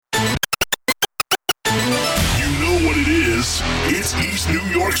It's East New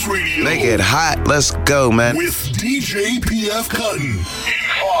York's radio. Make it hot. Let's go, man. With DJ PF Cuttin. In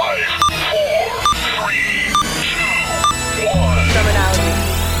 5, 4, 3, 2, 1.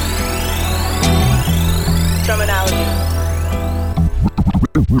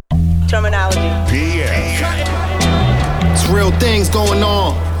 Terminology. PF. It's real things going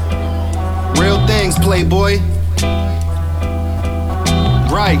on. Real things, Playboy.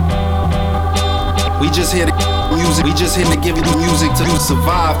 Right. We just here to music. We just here to give you the music to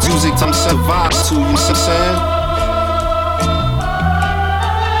survive. Music to survive to, you know what I'm saying?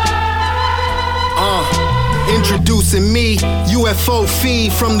 Introducing me, UFO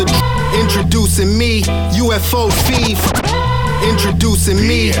feed from the. Introducing me, UFO feed. Introducing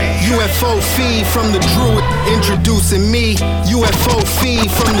me, UFO feed from the druid. Introducing me, UFO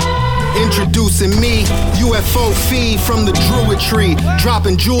feed from the. Introducing me, UFO feed from the druidry.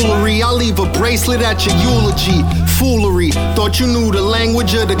 Dropping jewelry, I leave a bracelet at your eulogy. Foolery, thought you knew the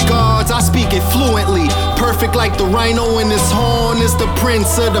language of the gods, I speak it fluently. Perfect like the rhino in his horn is the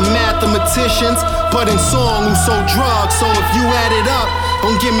prince of the mathematicians. But in song who sold drugs, so if you add it up,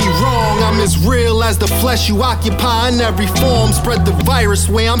 don't get me wrong, I'm as real as the flesh you occupy in every form. Spread the virus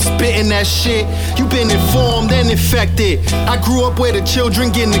way I'm spitting that shit. You been informed and infected. I grew up where the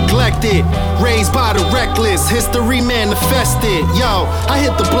children get neglected, raised by the reckless, history manifested. Yo, I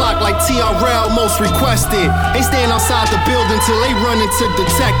hit the block like TRL most requested. They stand outside the building till they run into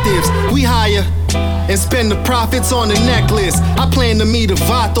detectives. We hire and spend the profits on the necklace. I plan to meet a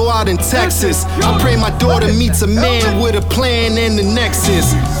Vato out in Texas. I pray my daughter meets a man with a plan and the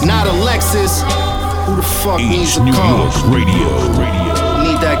Nexus, not a Lexus. Who the fuck needs a car? Radio.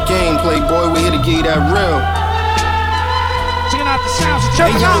 Need that game, Playboy. We here to give you that real.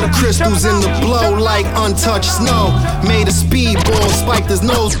 Hey yo, the crystals in the blow like untouched snow. Made a speedball, spiked his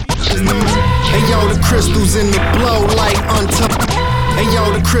nose. Hey yo, the crystals in the blow like untouched. Hey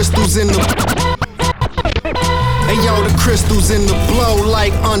yo, the crystals in the. Hey yo, the crystals in the blow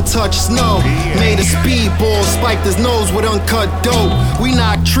like untouched snow. Made a speedball, spiked his nose with uncut dope. We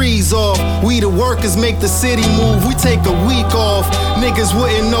knock trees off, we the workers make the city move. We take a week off, niggas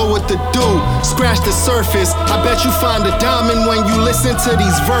wouldn't know what to do. Scratch the surface, I bet you find a diamond when you listen to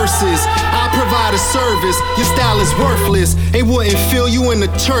these verses. I provide a service, your style is worthless. They wouldn't feel you in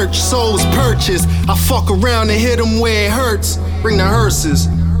the church, souls purchased. I fuck around and hit them where it hurts. Bring the hearses.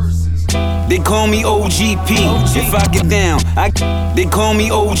 They call me OGP. If I get down, they call me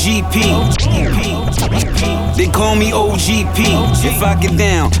OGP. They call me OGP. If I get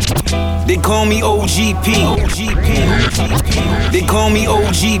down, they call me OGP. They call me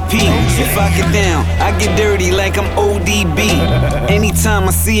OGP. If I get down, I get dirty like I'm ODB. Anytime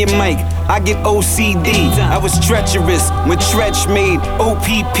I see a mic, I get OCD. I was treacherous when Tretch made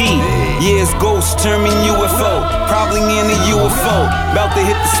OPP. Yeah, it's ghost turning UFO. Probably in a UFO. About to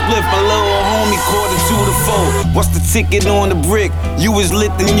hit the split, my little homie quarter to the fold. What's the ticket on the brick? You was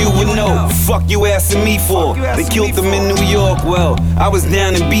lit, then you would know. The fuck you asking me for? They killed them in New York, well, I was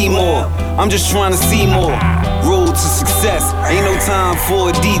down in B-more. I'm just trying to see more. Road to success, ain't no time for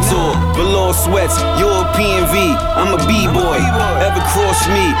a detour. Below sweats, European V, I'm a B-boy. Ever cross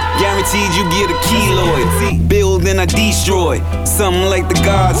me, guaranteed you get a keloid. Build and I destroy, something like the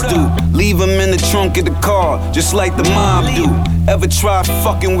gods do. Leave them in the trunk of the car, just like the mob do. Ever try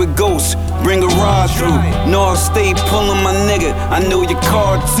fucking with ghosts, bring a rod through. No, I'll stay pulling my nigga, I know your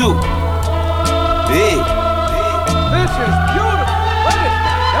card too. Yeah. This is beautiful. What is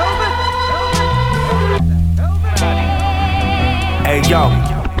that? Hey yo,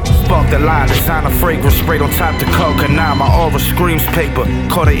 spark the line, design a fragrance sprayed on top the coconut. My aura screams paper,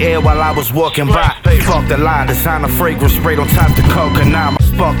 caught the air while I was walking by. Spark the line, design a fragrance sprayed on top the coconut.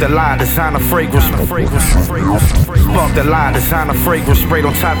 Spark the line, design a fragrance. Spark the line, design a fragrance sprayed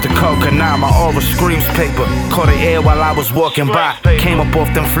on top the coconut. My aura screams paper, caught the air while I was walking by. Came up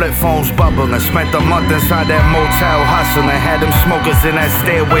off them flip phones bubbling, spent a month inside that motel hustling. Had them smokers in that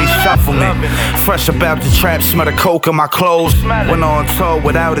stairway shuffling. Fresh about the trap, smell the coke in my clothes. Went on tour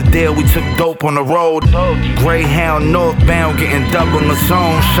without a deal, we took dope on the road. Greyhound northbound, getting double in the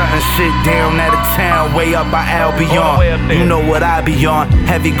zone. Shutting shit down out of town, way up by Albion. You know what I be on,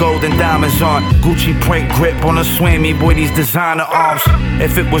 heavy gold and diamonds on. Gucci print grip on a swimmy, boy these designer arms.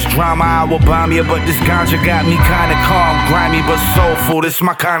 If it was drama I would bomb you, but this ganja got me kinda calm. Grimy but soulful, this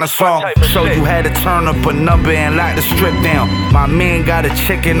my kinda song. So you had to turn up a number and lock the strip down. My man got a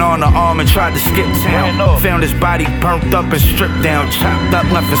chicken on the arm and tried to skip town. Found his body burnt up and stripped down, chopped up,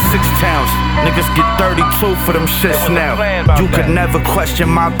 left for 6 towns. Niggas get 32 for them shits now. You could never question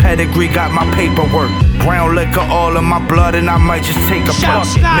my pedigree, got my paperwork. Brown liquor all in my blood and I might just take a perk.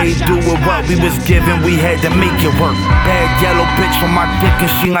 Made do with what we was given, we had to make it work. Bad yellow bitch from my dick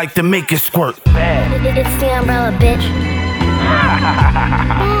and she like to make it squirt. It's the umbrella, bitch.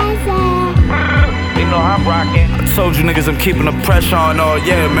 You know I'm rocking. I told you niggas I'm keeping the pressure on all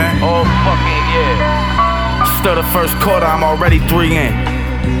year, man. All fucking year. Still the first quarter, I'm already 3 in.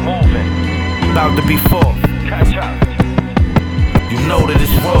 Moving. About to be 4. Catch up. You know that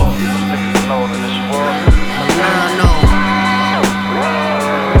it's raw. You know that it's raw. Milano.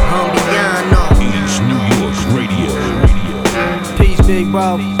 Humbiano. EastNYRadio. Peace, big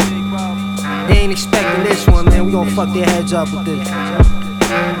bro. They ain't expecting this one, man. We gon' fuck their heads up with this.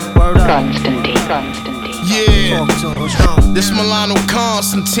 Word up. Yeah, this Milano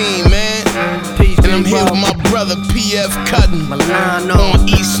Constantine, man. Peace, And I'm big here bro. with my brother PF Cuttin Milano. on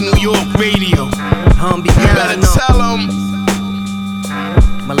EastNYRadio. You better Humbiano. tell him.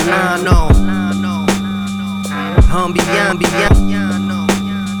 Milano. Humbiano.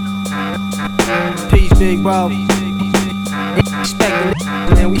 Peace, big bro. They expecting this,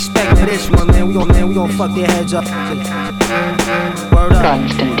 man. We expecting this one, man. We gon' fuck their heads up. Word up.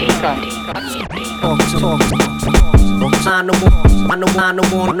 Talk. I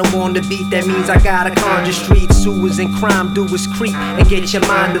know on the beat, that means I gotta conjure streets. Sewers and crime, do is creep and get your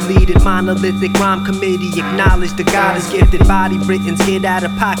mind deleted. Monolithic rhyme committee, acknowledge the God is gifted. Body Britons, get out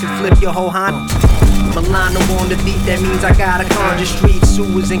of pocket, flip your whole hand. Milano on the beat, that means I gotta conjure streets.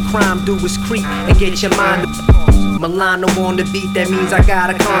 Sewers and crime, do is creep and get your mind. Milano on the beat, that means I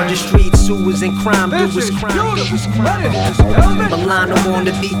gotta conjure streets. Sewers and crime, do This is is crime. beautiful. What is this, Elvis? Milano on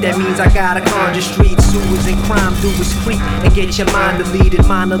the beat, that means I gotta conjure streets. Sewers and crime, do is creep and get your mind deleted.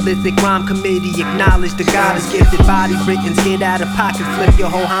 Monolithic rhyme committee, acknowledge the God is gifted. Body Britons, get out of pocket, flip your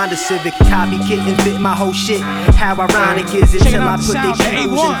whole Honda Civic. Copy kittens, bit my whole shit. How ironic is it till I put their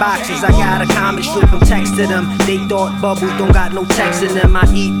peoples in boxes? I got a comic strip, I'm texting them. They thought bubbles don't got no text in them. I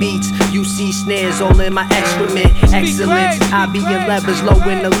eat beats, you see snares all in my excrement. Excellence, I be in levers, low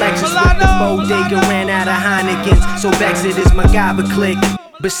in the Lexus with the bodega, ran out of Heinekens. So Bexit is my gaba click.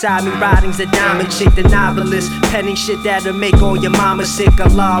 Beside me, writing's a diamond chick, the novelist. Penning shit that'll make all your mama sick.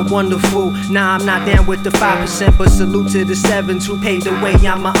 Allah, wonderful. Nah, I'm not down with the 5%, but salute to the 7s who paved the way.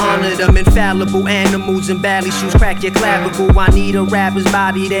 I'ma honor them. Infallible animals and ballet shoes crack your clavicle. I need a rapper's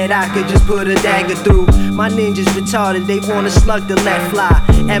body that I could just put a dagger through. My ninjas retarded, they want a slug to let fly.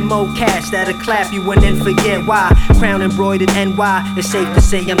 M.O. cats that'll clap you and then forget why. Crown embroidered NY, it's safe to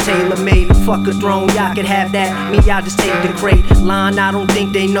say I'm tailor-made. Fuck a throne, y'all could have that. Me, I'll just take the crate. Line, I don't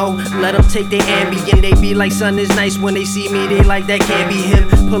think they know. Let them take their Ambien. They be like, son is nice when they see me. They like, that can't be him.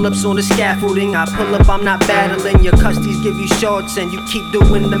 Pull-ups on the scaffolding. I pull up, I'm not battling. Your custies give you shorts and you keep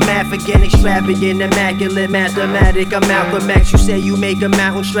doing the math again. Extravagant, immaculate, mathematic. I'm Malcolm X. You say you make a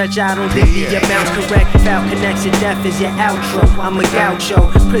mountain stretch. I don't think the amount's correct. Foul connection, death is your outro. I'm a gaucho.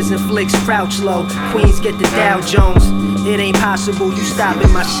 Prison flicks, crouch low. Queens get the Dow Jones. It ain't possible, you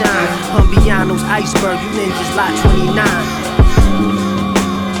stopping my shine. Humbiano's iceberg, you ninjas lot 29.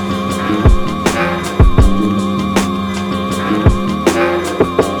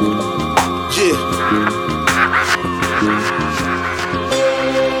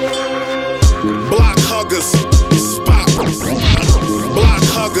 Block huggers, spot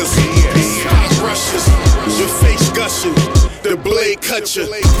rushers, your face gushing, the blade cut you,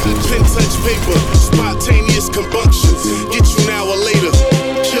 pen touch paper, spontaneous combustion, get you now or later,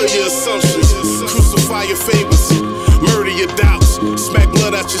 kill your assumptions, crucify your favors, murder your doubts, smack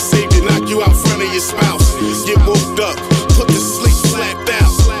blood out your savior, knock you out front of your spouse, get woke up, put to sleep, slapped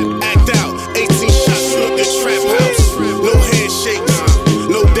out, act out, 18 shots, shook your trap house, no handshakes,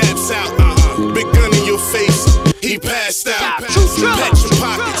 no daps out, big gun in your face, he passed out, pat your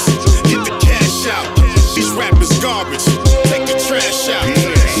pockets, get the cash out, these rappers garbage, take the trash out,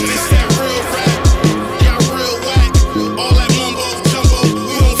 this that real rap, y'all real whack, all that mumbo jumbo,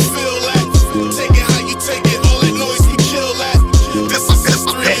 we don't feel that, take it how you take it, all that noise we kill that, this is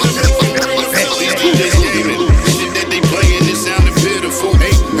history, shit that they playing, it sound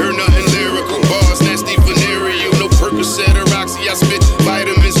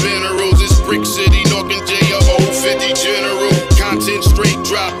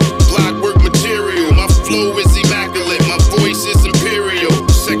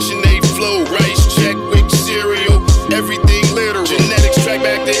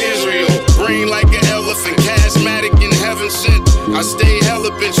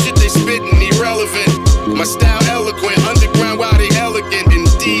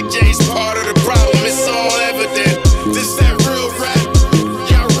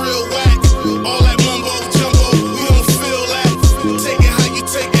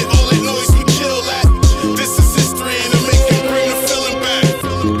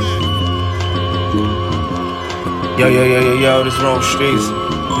Yo, this Rome Streets.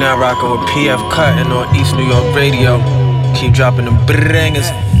 Now rocking with PF Cutting on EastNYRadio. Keep dropping them bangers.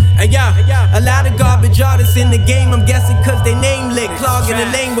 Hey, yeah, a lot of garbage artists in the game, I'm guessing cause they name lit. Clogging the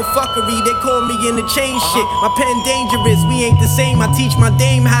lane with fuckery, they call me in the chain shit. My pen dangerous, we ain't the same. I teach my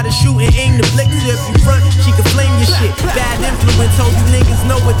dame how to shoot and aim the blick. If you front, she can flame your shit. Bad influence, hope you niggas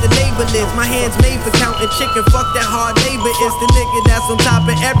know what the label is. My hands made for counting chicken, fuck that hard labor. It's the nigga that's on top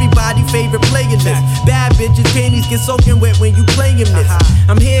of everybody's favorite playlist. Bad bitches, panties get soaking wet when you playing this.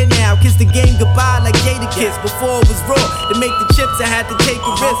 I'm here now, kiss the game goodbye like Jada Kiss. Before it was raw, to make the chips I had to take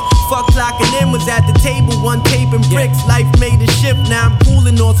a risk. Fuck clocking in, was at the table, one tape and bricks. Life made a shift, now I'm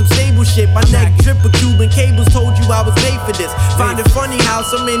cooling on some stable shit. My neck drip with Cuban cables, told you I was made for this. Find it funny how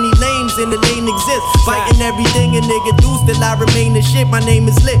so many lanes in the lane exist. Fighting everything a nigga do, still I remain the shit. My name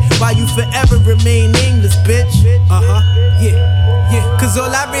is lit, why you forever remain nameless, bitch? Yeah. Cause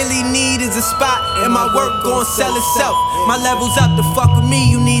all I really need is a spot, and my work gon' sell itself. My level's up to fuck with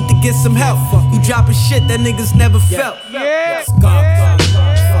me, you need to get some help. You dropping shit that niggas never felt.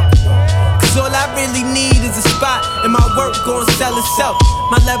 Cause all I really need is a spot, and my work gon' sell itself.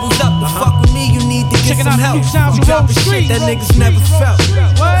 My level's up to fuck with me, you need to get some help. You dropping shit that niggas never felt.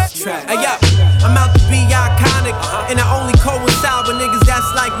 Hey yo, I'm out to be iconic, and I only coincide with niggas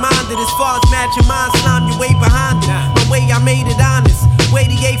that's like-minded. As far as matching mine, slime you way behind it. My way I made it honest. Way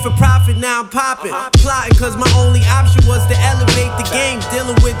to ate for profit, now I'm popping. Plotting cause my only option was to elevate the game.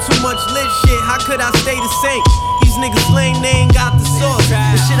 Dealing with too much lit shit, how could I stay the same? These niggas lame, they ain't got the sauce.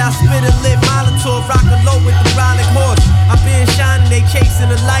 The shit I spit a lit Molotov, rockin' low with the brolic horse. I been shining, they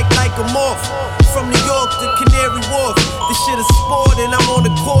chasing a light like a morph. From New York to Canary Wharf, this shit is sport and I'm on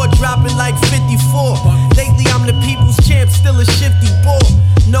the court dropping like 54. Lately I'm the people's champ, still a shifty ball.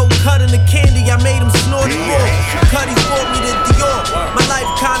 No cutting the candy, I made him snort it raw. Cuddies brought me to Dior. My life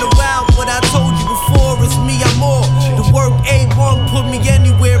kinda wild, what I told you before is me, I'm more. The work A1 put me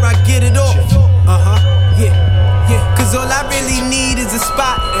anywhere, I get it off. Cause all I really need is a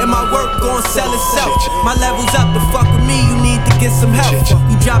spot, and my work gon' sell itself. My level's up to fuck with me, you need to get some help.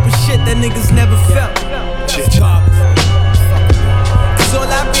 You dropping shit that niggas never felt. Cause all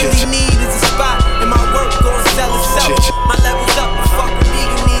I really need is a spot, and my work gon' sell itself. My level's up to fuck with me,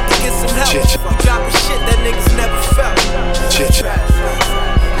 you need to get some help. You dropping shit that niggas never felt.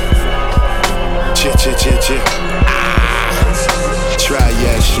 Try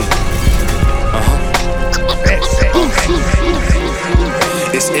yeah shit.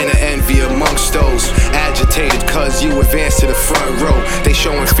 It's inner envy amongst those agitated cause you advance to the front row. They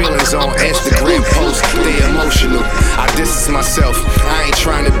showing feelings on Instagram posts, they emotional. I distance myself, I ain't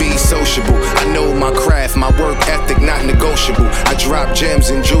trying to be sociable. I know my craft, my work ethic not negotiable. I drop gems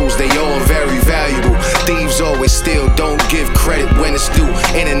and jewels, they all very valuable. Thieves always steal, don't give credit when it's due.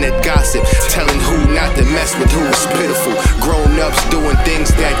 Internet gossip, telling who not to mess with who is pitiful. Grown ups doing things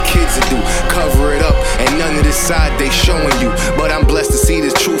that kids do. Cover it up, and none of this side they showing you. But I'm blessed to see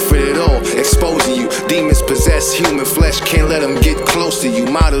the truth in it all, exposing you. Demons possess human flesh, can't let them get close to you.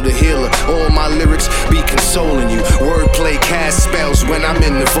 Model the healer, all my lyrics be consoling you. Wordplay cast spells when I'm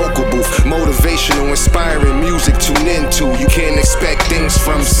in the vocal booth. Motivational, inspiring music tune into. You can't expect things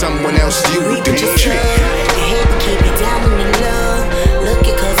from someone else, you do. You hate to keep it down in the love. Look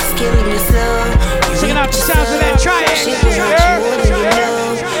it cause it's killing your soul. Checking out the sounds of that triad.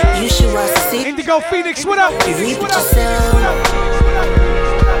 You should watch the scene. Indigo Phoenix, what up? You reap it yourself.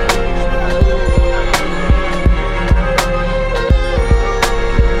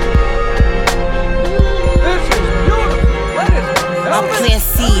 I'm planting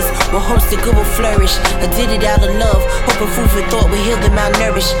seeds, where hopes the good will flourish. I did it out of love, hoping food for thought will heal the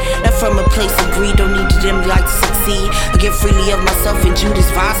malnourished. Not from a place of greed, don't need to them like to succeed. I give freely of myself and Judas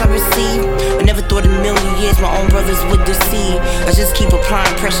vibes I receive. I never thought in a million years my own brothers would deceive. I just keep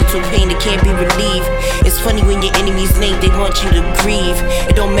applying pressure to pain that can't be relieved. It's funny when your enemies name, they want you to grieve.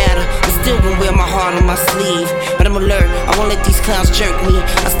 It don't matter, I'm still gonna wear my heart on my sleeve. But I'm alert, I won't let these clowns jerk me.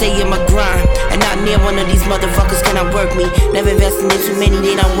 I stay in my grind, and not near one of these motherfuckers can I work me. Never investing in too many,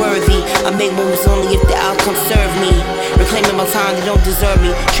 they not worthy. I make moves only if the outcome serve me. Reclaiming my time, they don't deserve me.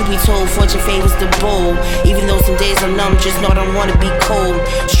 Truth be told, fortune favors the bold. Even though some days I'm numb, just know I don't wanna be cold.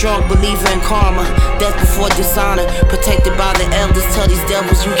 Strong believer in karma, death before dishonor. Protected by the elders, tell these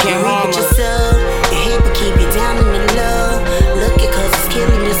devils you can't harm us. Yourself, you hate to keep it down in the love. Look it cause it's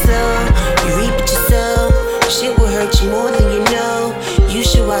killing yourself. You reap it yourself. Shit will hurt you more than you know. You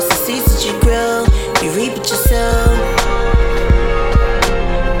should watch the seeds that you grow. You reap it yourself.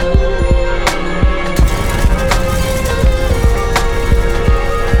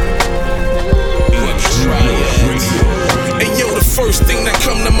 First thing that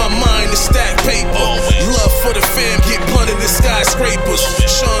come to my mind is stack paper. Love for the fam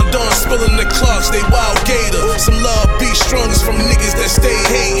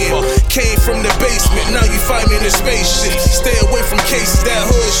faces, that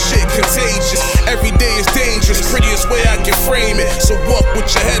hood shit contagious. Every day is dangerous, prettiest way I can frame it. So walk with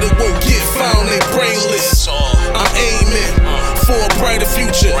your head and won't get found, they brainless. I'm aiming for a brighter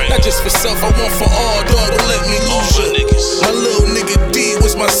future, not just for self, I want for all, dog, don't let me lose you. My little nigga D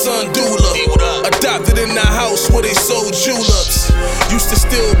was my son doula, adopted in the house where they sold juleps. Used to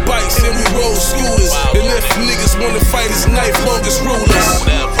steal bikes and we rode scooters. And if niggas wanna fight his knife, longest rulers.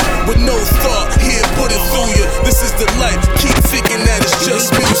 With no thought, here, put it through you. This is the life, keep thinking that it's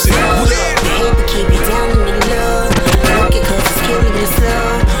just music. What up? Paper keep you down in the love. Look it cause it's killing you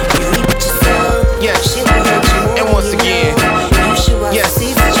slow. You reap what you sow. Yes, shit will hurt you more and once again. You should watch Yes, the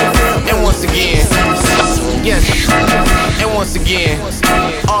seeds that you feel. and once again. Yes, and once again.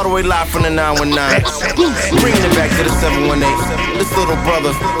 All the way live from the 919. Bringing it back to the 718. This little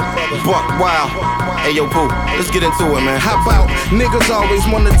brother, Buck Wild. Hey yo, Pooh, let's get into it, man. How about niggas always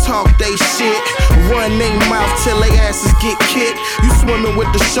wanna talk they shit, run they mouth till they asses get kicked. You swimming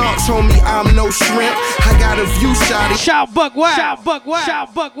with the sharks, homie, I'm no shrimp. I got a view shot. Shout Buck Wild. Shout Buck Wild.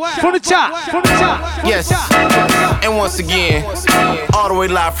 Shout Buck Wild. From the top. From the top. Yes, and once again, all the way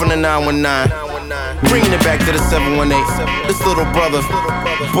live from the 919. Bringing it back to the 718. This little brother,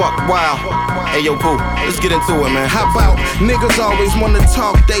 Buck Wild. Hey yo, Pooh, let's get into it, man. How about niggas always wanna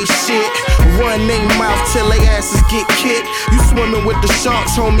talk they shit, run they mouth till they asses get kicked. You swimming with the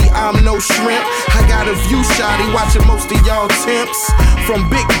sharks, homie, I'm no shrimp. I got a view shotty watching most of y'all temps.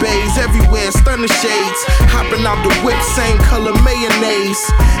 From big bays everywhere, stunning shades. Hopping out the whip, same color mayonnaise.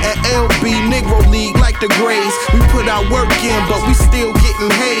 At LB, Negro League like the Grays. We put our work in, but we still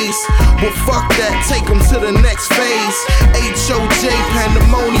getting haze. Well, fuck that, take them to the next phase. HOJ,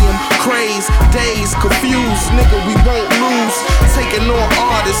 pandemonium, craze, days, confused. Nigga, we won't lose. Taking on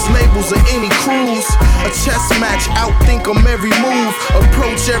artists, labels, or any cruise. A chess match, outthink them every move.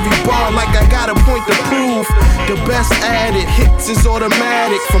 Approach every bar like I got a point to prove. The best at it, hits is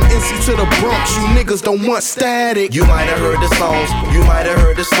automatic. From NC to the Bronx, you niggas don't want static. You might have heard the songs, you might have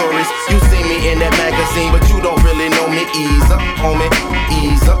heard the stories. You see me in that magazine, but you don't really know me. Ease up, homie,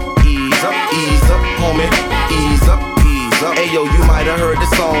 ease up, ease up, ease up, homie, ease up, ease up. Hey yo, you might have heard the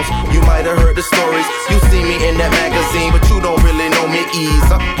songs, you might have heard the stories. You see me in that magazine, but you don't really know me.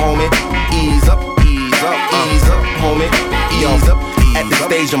 Ease up, homie, ease up, ease up, ease up, homie, ease up. At this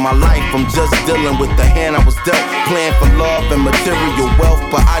stage of my life, I'm just dealing with the hand I was dealt. Playing for love and material wealth,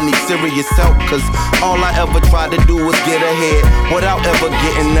 but I need serious help. Cause all I ever tried to do was get ahead without ever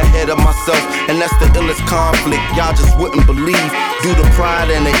getting ahead of myself. And that's the illest conflict y'all just wouldn't believe. Due to pride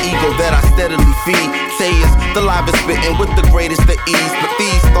and the ego that I steadily feed. Say it's the live is spitting with the greatest of ease. But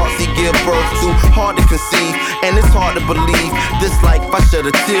these thoughts he give birth to, hard to conceive. And it's hard to believe this life I shed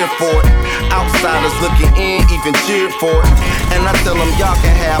a tear for it. Outsiders looking in, even cheered for it. And I tell them y'all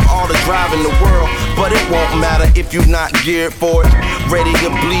can have all the drive in the world, but it won't matter if you're not geared for it. Ready to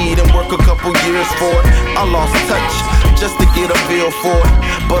bleed and work a couple years for it. I lost touch just to get a feel for it,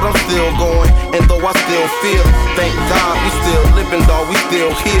 but I'm still going, and though I still feel, thank God we still living, dawg, we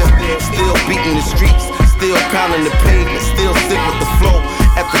still here. Still beating the streets, still pounding the pavement, still sick with the flow.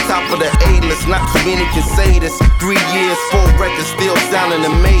 At the top of the A-list, not too many can say this. 3 years, 4 records, still sounding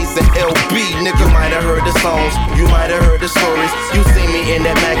amazing. LB, nigga, you might have heard the songs, you might have heard the stories. You see me in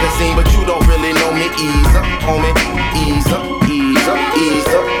that magazine, but you don't really know me. Ease up, homie, ease up, ease up, ease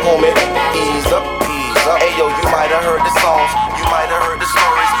up, homie, ease up, ease up. Hey yo, you might have heard the songs, you might have heard the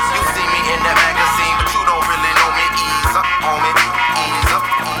stories. You see me in that magazine, but you don't really know me. Ease up, homie, ease up,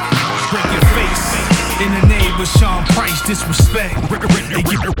 ease up. Break your face in the name of Sean Price, disrespect.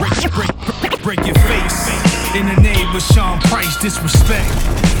 Break your face in the name of Sean Price, disrespect.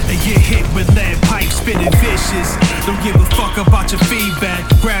 And get hit with lead pipes, spitting vicious. Don't give a fuck about your feedback.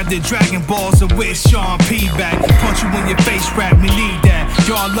 Grab the Dragon Balls and wish Sean P back. Punch you in your face, rap, we need that.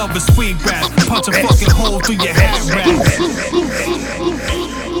 Y'all love a sweet rap. Punch a fucking hole through your hat rap.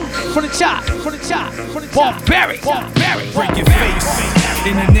 From the top, from the top, from the top. Barbaric. Break your face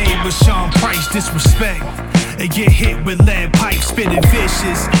in the name of Sean Price, disrespect. And get hit with lead pipes, spitting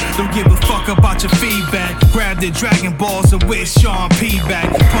vicious. Don't give a fuck about your feedback. Grab the Dragon Balls and wish Sean P back.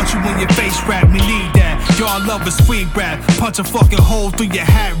 Punch you in your face, rap, we need that. Y'all love a sweet rap. Punch a fucking hole through your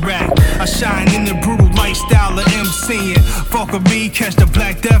hat rack. I shine in the brutal lifestyle of MCing. Fuck with me, catch the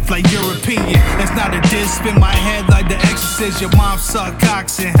Black Death like European. That's not a diss, spin my head like the Exorcist. Your mom suck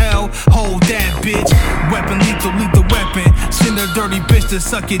cocks in hell, hold that bitch. Weapon, lethal weapon. Send a dirty bitch to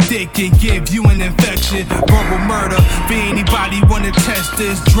suck your dick and give you an infection. Verbal murder, for anybody wanna test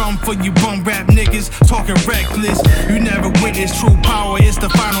this. Drum for you bum rap niggas talking reckless. You never witnessed true power, it's the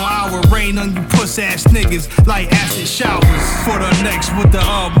final hour. Rain on you puss ass niggas like acid showers. For the next with the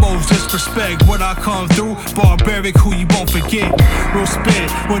utmost disrespect. When I come through, barbaric who you won't forget. Real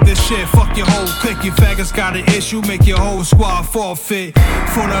spit with this shit, fuck your whole clique. You faggots got an issue, make your whole squad forfeit.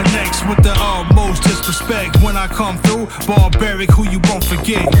 For the next with the utmost disrespect. When I come through, barbaric who you won't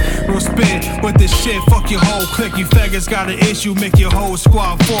forget. Real spit with this shit, fuck your whole clique. You faggots got an issue, make your whole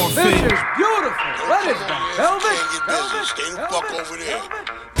squad forfeit. This is beautiful. What is that? Velvet? Stay the fuck over there.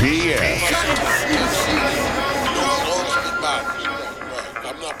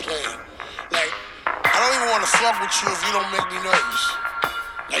 I'm not playing. Like, I don't even want to fuck with you if you don't make me nervous.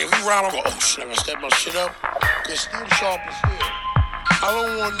 Like, if we round, I go, oh shit, I gotta step my shit up. Cause still sharp is here. I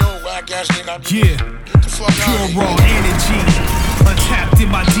don't want no whack ass nigga. Yeah, get the fuck out of pure raw energy. Untapped in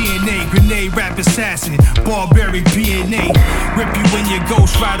my DNA, grenade rap assassin, barbaric DNA. Rip you in your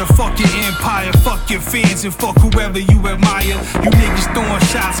ghost rider, fuck your empire, fuck your fans and fuck whoever you admire. You niggas throwing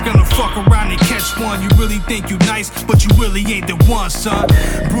shots, gonna fuck around and catch one. You really think you nice, but you really ain't the one, son.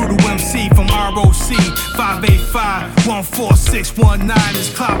 Brutal MC from ROC, 585-14619 is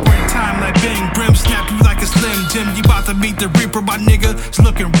clopper in time like Bang Grim. Snap you like a Slim Jim, you about to meet the Reaper, my nigga. It's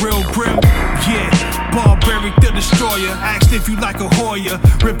looking real grim. Yeah, barbaric the destroyer. Asked if you like a Hoya,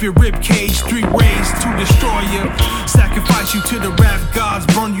 rip your rib cage 3 ways to destroy you. Sacrifice you to the rap gods,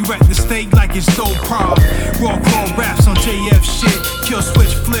 burn you at the stake like it's no prom. Raw crawl raps on JF shit, kill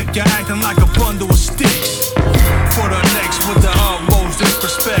switch flick, you're acting like a bundle of sticks. For the next with the utmost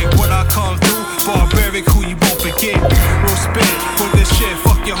disrespect. When I come through, barbaric who you won't forget. Real spit with this shit,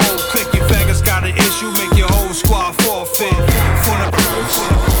 fuck your whole clique. You faggots got an issue, make your whole squad forfeit. For the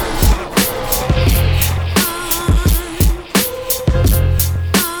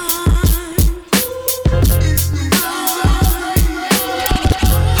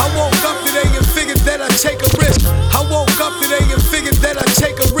take a risk. I woke up today and figured that I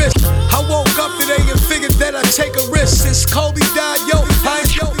take a risk. I woke up today and figured that I take a risk. Since Kobe died, yo,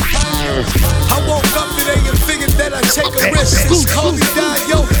 I woke up today and figured that I take a risk. Since Kobe died,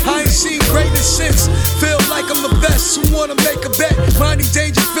 yo, I ain't seen greatness since. Feel like I'm the best, who wanna make a bet? Ronnie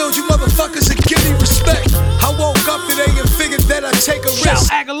Dangerfield, you motherfuckers that give me respect. I woke up today and figured that I take a risk.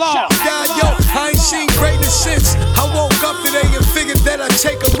 Aguilar. God, yo, I ain't seen greatness since. I woke up today and figured that I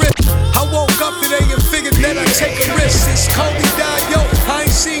take a risk. I woke up today and figured that I take a risk. Since Kobe died, yo, I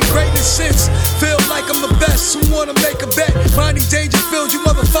ain't seen greatness since. Feel like I'm the best, who wanna make a bet? Ronnie Dangerfield, you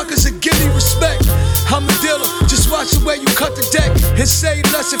motherfuckers that give me respect. I'm a dealer, just watch the way you cut the deck. And say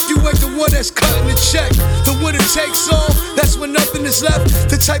less if you ain't the one that's cutting the check. The winner takes all, that's when nothing is left.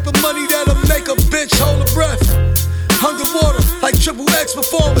 The type of money that'll make a bitch hold her breath. Underwater, like Triple X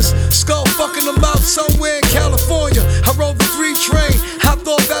performers. Skull fucking them out somewhere in California. I rode the 3 train, hopped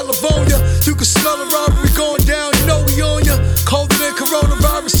off at Livonia. You can smell the robbery going down, you know we on ya. Colder than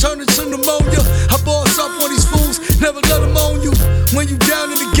coronavirus, turning to pneumonia. I boss up on these fools, never let them own you. When you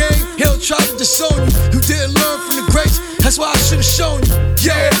down in the game, he'll try to disown you. You didn't learn from the greats, that's why I should've shown you.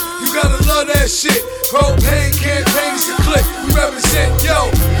 Yeah, you gotta love that shit. Propane campaign is a clip, we represent,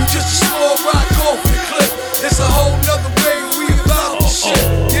 yo. You just a small rock off the clip. It's a whole nother way we about the shit.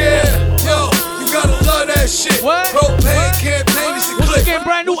 Yeah, yo, you gotta love that shit. What? Propane campaign is the clip. Get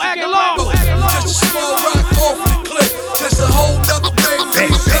brand new Aguilar. Just a small rock off the clip. It's a whole nother way we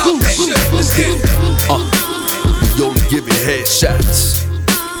about the shit. Let's get it. We only giving headshots.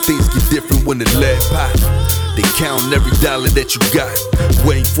 Things get different when the lead pop. They counting every dollar that you got,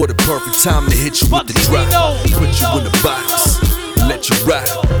 waiting for the perfect time to hit you with the drop. Put you in the box, let you ride.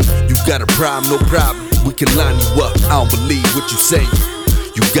 You got a problem, no problem, we can line you up. I don't believe what you saying,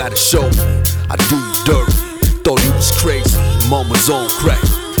 you gotta show me. I do you dirty, thought you was crazy. Mama's on crack,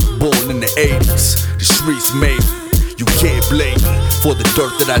 born in the 80s. The streets made me, you can't blame me for the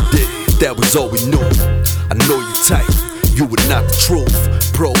dirt that I did. That was all we knew. I know you tight, you were not the truth.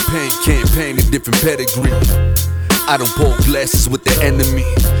 Propane campaign, a different pedigree. I don't pull glasses with the enemy,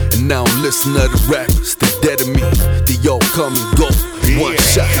 and I don't listen to the rappers, they dead to me. They all come and go, one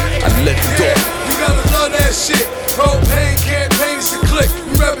shot, I let it go. You gotta love that shit. Propane campaign is the click,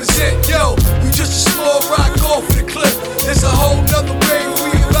 we represent, yo. You just a small rock off of the clip. It's a whole nother way we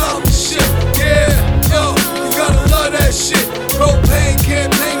about the shit. Yeah, yo, you gotta love that shit. Propane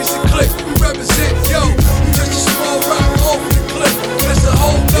campaign is the click, we represent, yo. You just a small rock off of the clip. It's a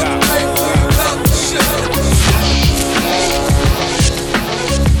whole nother way we about the shit.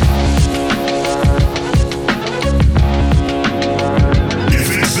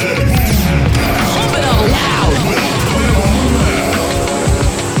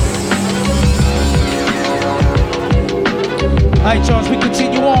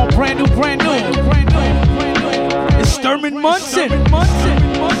 Brand new. It's Thurman Munson.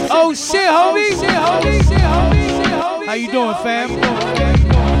 Oh shit, homie. How you doing, fam?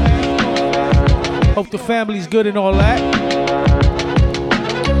 Hope the family's good and all that.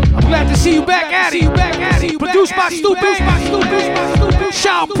 I'm glad to see you back at it. Produced by Stupid.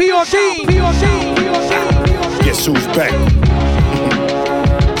 Shout PRT. Guess who's back?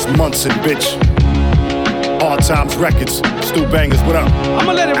 It's Munson, bitch. Hard Times Records. Stu Bangers, what up?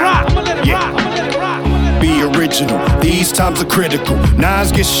 I'ma let it rock. Be original. These times are critical.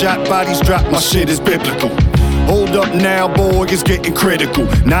 Nines get shot, bodies drop. My shit is biblical. Hold up now, boy, it's getting critical.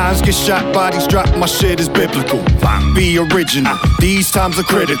 Nines get shot, bodies drop, my shit is biblical. Be original, these times are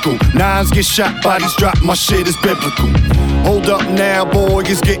critical. Nines get shot, bodies drop, my shit is biblical. Hold up now, boy,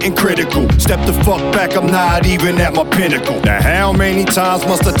 it's getting critical. Step the fuck back, I'm not even at my pinnacle. Now how many times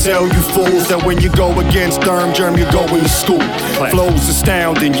must I tell you fools that when you go against Derm Germ, you're going to school? Flows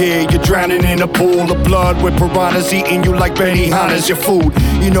astounding, yeah, you're drowning in a pool of blood with piranhas eating you like Benihana's your food.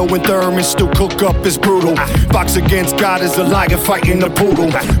 You know when Thurman still cook up is brutal. Box against God is a lion fighting the poodle.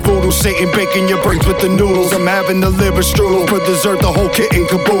 Voodoo Satan baking your brains with the noodles. I'm having the liver strudel for dessert, the whole kit and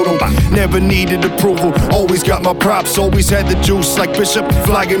caboodle. Never needed approval, always got my props. Always had the juice like Bishop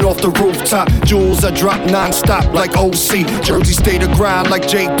flying off the rooftop. Jewels I drop non-stop like OC. Jersey state of grind like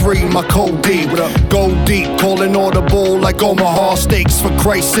J3, my code D. Go deep, calling audible like Omaha Steaks. For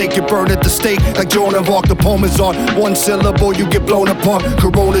Christ's sake, you burn at the stake like Joan of Arc. The poem is on one syllable, you get blown apart.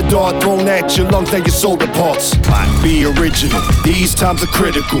 Corona dart thrown at your lungs, now your soul parts. Be original, these times are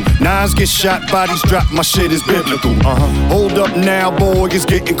critical. Nines get shot, bodies drop, my shit is biblical. Hold up now, boy, it's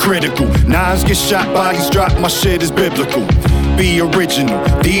getting critical. Nines get shot, bodies drop, my shit is biblical. Be original,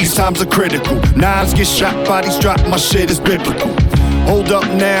 these times are critical. Nines get shot, bodies drop, my shit is biblical. Hold up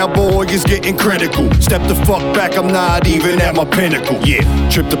now, boy, it's getting critical. Step the fuck back, I'm not even at my pinnacle. Yeah,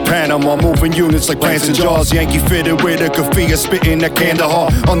 trip to Panama, moving units like plants and jars. Yankee fitted with a kafia, spitting that Kandahar.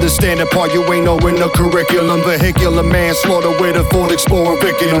 Understand the part you ain't knowing the curriculum. Vehicular manslaughter with a Ford Explorer,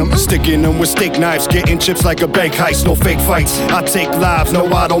 picking them. Sticking them with steak knives, getting chips like a bank heist. No fake fights, I take lives, no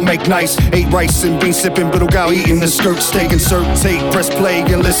I don't make nice. Ate rice and beans, sipping Biddlegow, eating the skirt steak. Insert tape, press play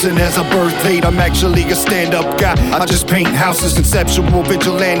and listen as I birth hate. I'm actually a stand-up guy, I just paint houses. Conceptual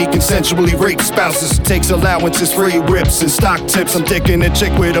vigilante, consensually rape spouses. Takes allowances, free whips and stock tips. I'm taking a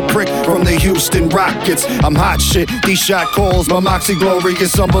chick with a prick from the Houston Rockets. I'm hot shit, these shot calls, my moxie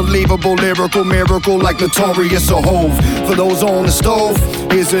glorious. Unbelievable, lyrical miracle like Notorious or Hove. For those on the stove,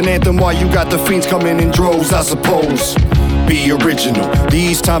 here's an anthem while you got the fiends coming in droves, I suppose. Be original,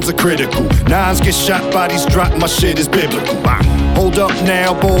 these times are critical. Nines get shot, bodies drop, my shit is biblical. Hold up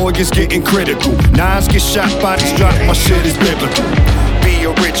now, boy, it's getting critical. Nines get shot, bodies drop, my shit is biblical. Be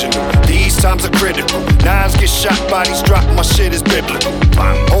original, these times are critical. Nines get shot, bodies drop, my shit is biblical.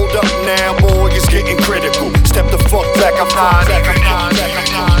 Hold up now, boy, it's getting critical. Step the fuck back, I'm not.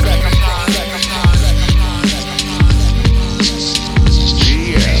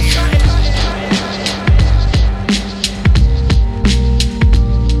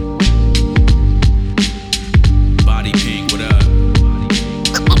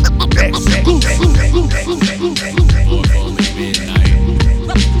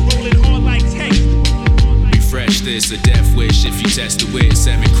 This a death wish if you test the wit.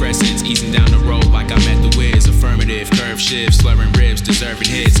 7 crescents easing down the road like I'm at the whiz. Affirmative, curve shift, slurring ribs, deserving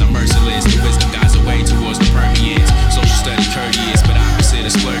hits. I'm merciless, the wisdom guides away towards the permeates. Social study courteous, but opposite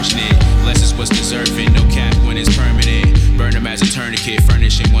of splurging it. Less is what's deserving, no cap when it's permanent. Burn them as a tourniquet,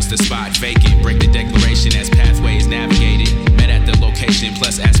 furnishing once the spot vacant. Break the declaration as pathways navigated. Met at the location,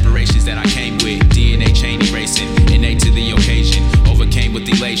 plus aspirations that I came with. DNA chain erasing, innate to the occasion. Overcame with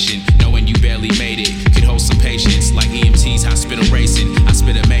elation, knowing you barely made it. Could hold some patience, like EMTs, hospital racing. I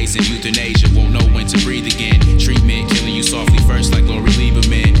spit amazing, euthanasia, won't know when to breathe again. Treatment, killing you softly first like Lori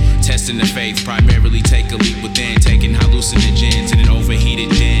Lieberman. Testing the faith, primarily take a leap within. Taking hallucinogens in an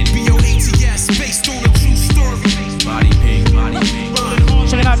overheated den. B-O-A-T-S, based on a true story. Body pink, body pink.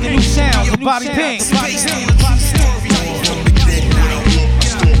 Checking out the new sounds of Body Pink. Based on a true story.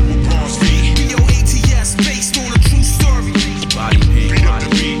 B-O-A-T-S, based on a true story. Body pink, body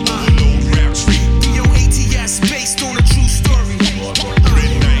pink. B-O-A-T-S, based on a true story.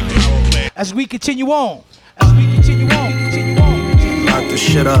 As we continue on. Lock this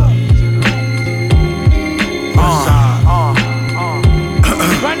shit up.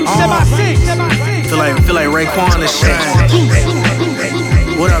 Brand new semi-six. Feel like Raekwon and shit.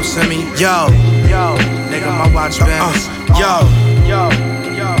 What up, Simi? Yo. Nigga, my watch bands. Yo.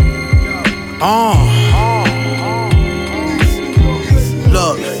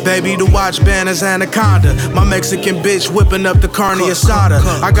 Look, baby, the watch band is Anaconda. My Mexican bitch whipping up the carne asada.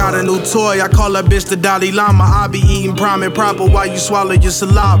 I got a new toy, I call that bitch the Dalai Lama. I be eating prime and proper while you swallow your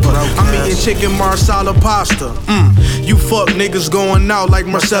saliva. I'm eating chicken marsala pasta. You fuck niggas going out like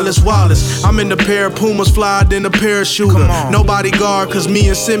Marcellus Wallace. I'm in the pair of Pumas, flyed in a parachuter. No bodyguard, cause me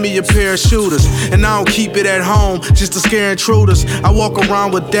and Simi are parachuters. And I don't keep it at home just to scare intruders. I walk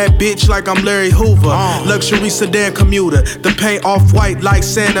around with that bitch like I'm Larry Hoover. Luxury sedan commuter, the paint off-white like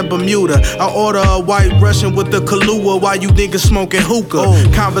Santa Bermuda. I order a white Russian with the Kahlua while you niggas smoking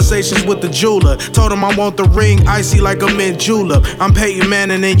hookah. Conversations with the jeweler, told him I want the ring icy like a mint julep. I'm Peyton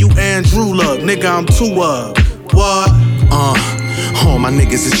Manning and you Andrew Luck. Nigga, I'm too what? All my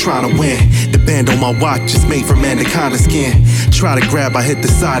niggas is tryna win. The band on my watch is made from anaconda skin. Try to grab, I hit the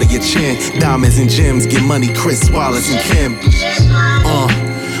side of your chin. Diamonds and gems, get money, Chris Wallace and Kim.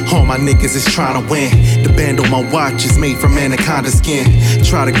 All my niggas is tryna win. The band on my watch is made from anaconda skin.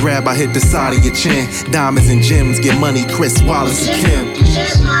 Try to grab, I hit the side of your chin. Diamonds and gems, get money, Chris Wallace and Kim.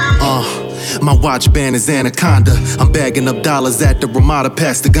 My watch band is Anaconda. I'm bagging up dollars at the Ramada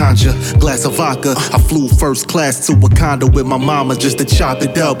past the ganja. Glass of vodka. I flew first class to Wakanda with my mama just to chop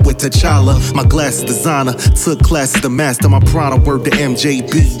it up with T'Challa. My glass is designer. Took classes to master my prana. Word to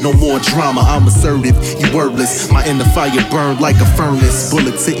MJB. No more drama. I'm assertive. You wordless. My inner fire burned like a furnace.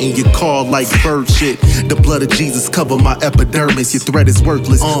 Bullets hitting your car like bird shit. The blood of Jesus cover my epidermis. Your threat is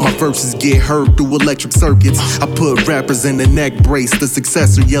worthless. My verses get heard through electric circuits. I put rappers in the neck brace. The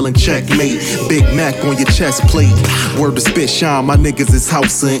successor yelling checkmate. Big Mac on your chest plate. Word to spit shine, my niggas is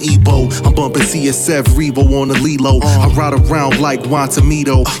Hausa and Igbo. I'm bumping CSF Revo on the Lilo. I ride around like Juan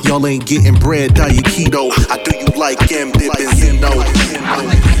Tomato. Y'all ain't getting bread, diet keto. I do you like M, dip and Zeno.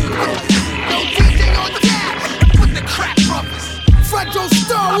 With the crack brothers. Fredro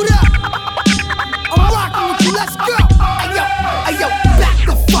Star, what up? I'm rocking with you, let's go. Ayo, back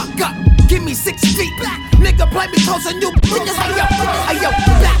the fuck up. Give me 6 feet back. Nigga, play me close and you bitches. Ayo,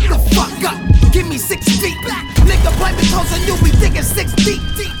 back the fuck up. Give me 6 feet back. Nigga, play me close and you be digging 6 deep.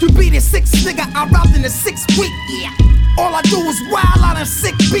 You be the 6th nigga I robbed in the 6th week. Yeah. All I do is wild out and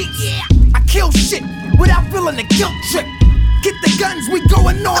sick beat. Yeah. I kill shit without feeling the guilt trip. Get the guns, we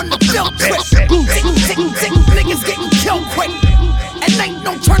going on the field trip. Tick, niggas getting killed quick. And ain't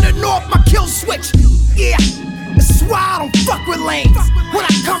no turning off my kill switch. Yeah. That's why I don't fuck with lanes. When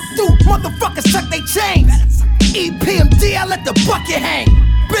I come through, motherfuckers tuck they chains. EPMD, I let the bucket hang.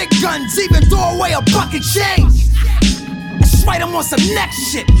 Big guns, even throw away a bucket change. That's right, I'm on some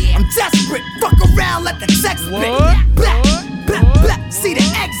next shit. I'm desperate, fuck around, let the text spit. Black, see the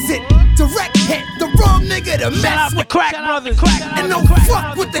exit. Direct hit, the wrong nigga to mess with. Crack brothers. And don't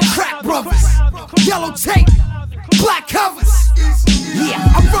fuck with the crack brothers. Yellow tape, black covers. Yeah,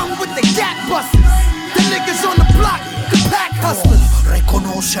 I run with the gap busters. The niggas on the block, the pack hustlers.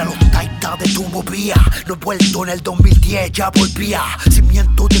 Reconócelo, taita de tu bobía. No he vuelto en el 2010, ya volvía.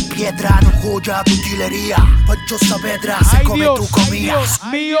 Cimiento de piedra, no joya de utilería. Pancho Saavedra se come tu comida.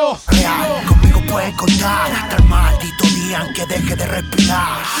 Mío. Real, conmigo pueden contar. Hasta el maldito día en que deje de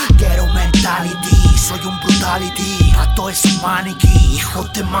respirar. Quiero mentality, soy un brutality. Gato es un maniquí, hijo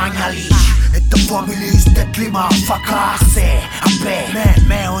de mañalich. Esta familia de clima, facase. AP,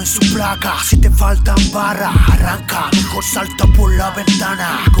 meo en su placa. Si te faltan barras, arranca. Mejor salta por la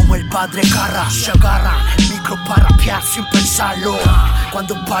ventana. Como el padre Carra, se agarran el micro para rapear sin pensarlo.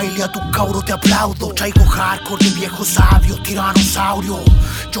 Cuando baile a tu cauro te aplaudo. Traigo hardcore de viejo sabio, tiranosaurio.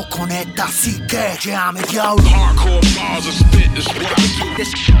 Yo con esta así que llame diablo.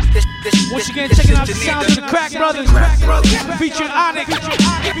 Once again, checking out the sounds of the Crack Brothers. Featuring Onyx.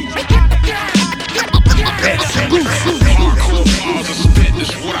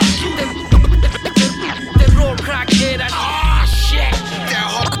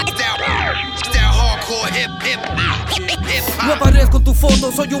 No aparezco en tu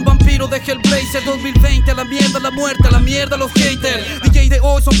foto, soy un vampiro de Hellblazer 2020, la mierda, los haters. DJ de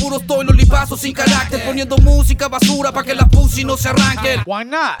hoy son puros toy, lolipazos sin carácter. Poniendo música basura pa' que las pussy no se arranquen. Why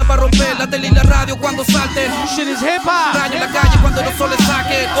not? Pa' romper la tele y la radio cuando salten. Shit is hip hop. Rayo en la calle cuando los soles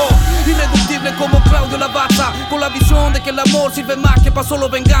saquen. Irreductible como Claudio Lavazza. Con la visión de que el amor sirve más que pa' solo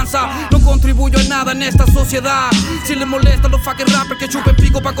venganza. No contribuyo en nada en esta sociedad. Si les molesta los fucking rappers que chupen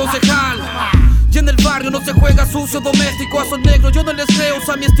pico pa' aconsejar. Y en el barrio no se juega sucio, doméstico, a son negro. Yo no les creo,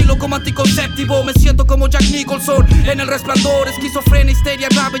 usa mi estilo como anticonceptivo. Me siento como Jack Nicholson en El Resplandor. Esquizofrenia, histeria,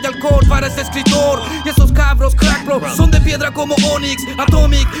 rave y alcohol para ese escritor. Y esos cabros, crack bro, son de piedra como Onyx,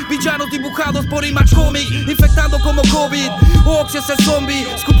 Atomic. Villanos dibujados por Image Comic, infectado como COVID. Oxy es el zombie,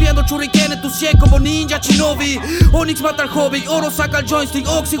 escupiendo shuriken en tu 100 como Ninja Shinobi. Onyx mata al hobby, Oro saca el joystick,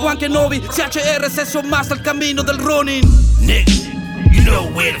 Oxy One Kenobi. CHR Session Master, el camino del Ronin. Nick, you know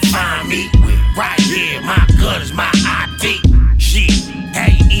where to find me. Right here, my gun is my ID. Shit, how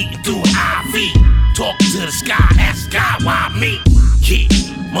you eating through an IV? Talking to the sky, ask the sky why me? Yeah,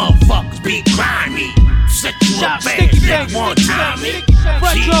 motherfuckers be grimy. Set you up bad, that one time me.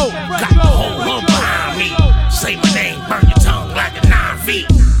 Yeah, got the whole hood behind me. Say my name, burn your tongue like a 9V.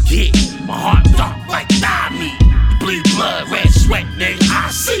 Yeah, my heart dark like thigh meat. You bleed blood, red sweat, nigga,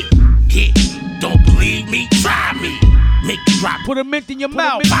 I see. Yeah, don't believe me, try me. Make you drop. Put a mint in your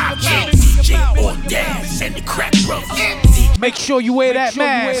mouth. 5 J or Daz and the crack brothers. Make sure you wear that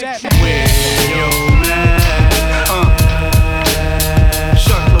mask. Wear your mask.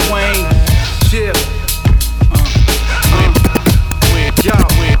 Chuck Lawayne, chill. Y'all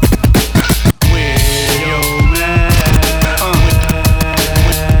wear your mask.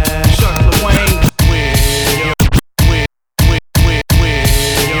 Chuck Lawayne, wear your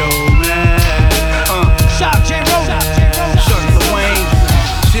mask. Shout J Road. Chuck Lawayne,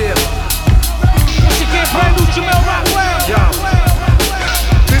 chill. Once again, brand new Jamel Rockwell.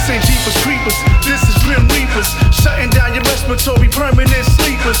 This ain't Jeepers Creepers, this is Grim Reapers. Shutting down your respiratory permanent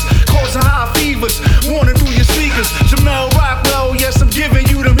sleepers, causing high fevers, warning through your speakers. Jamel Rockwell, yes, I'm giving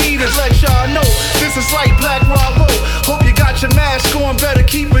you the meters. Let y'all know, this is like Black Bravo. Hope you got your mask on, better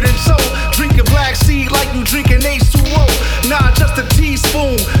keep it in so. Drinking black seed like you drinking H2O. Nah, just a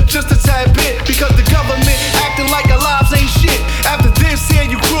teaspoon, just a tad bit. Because the government acting like our lives ain't shit. After this here,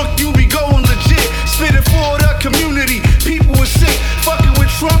 you crook, you be going legit. Spitting for the community, people are sick. Fucking with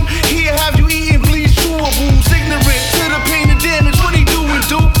Trump, here have you eating bleach chewables. Ignorant to the pain and damage, what he doing,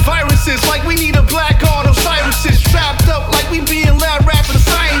 dude? Viruses, like we need a black heart of Cyruses. Trapped up like we being lab rats for the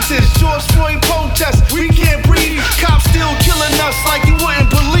scientists. George Floyd protests, we can't breathe. Cops still killing us like you wouldn't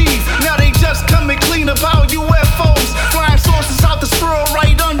believe. Now they just coming clean about UFOs. Flying saucers out the squirrel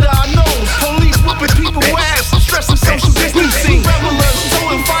right under our nose. Police whooping people ass, stressing social distancing. Revelers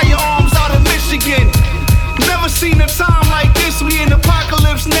throwing firearms out of Michigan. Never seen a time like this, we in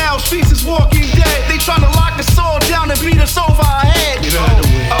apocalypse now. Streets is walking dead. They tryna lock us all down and beat us over our head.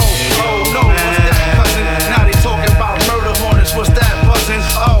 Oh no, what's that, cousin? Now they talking about murder hornets, what's that, buzzing?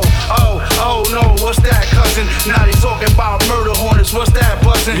 Oh no, what's that, cousin? Now they talking about murder hornets, what's that,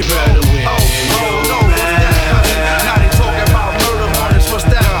 buzzing? Oh no, what's that, cousin? Now they talking about murder hornets, what's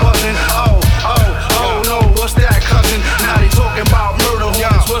that, buzzing? Oh no, what's that, cousin? Now they talking about murder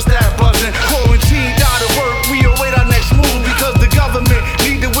hornets, what's that, buzzing? Quarantined out of work, we await our next move because the government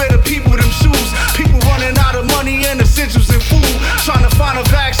need to wear the people them shoes. People running out of money and essentials and food, trying to find a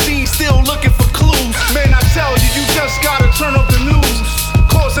vaccine, still looking for clues. Man, I tell you, you just gotta turn up the news.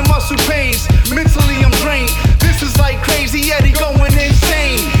 Causing muscle pains, mentally I'm drained. This is like Crazy Eddie going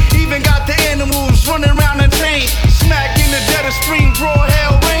insane. Even got the animals running around untamed. Smack in the dead of spring, broad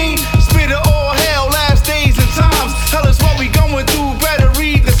hell rain. Spit it all hell, last days and times. Hell is what we going through, better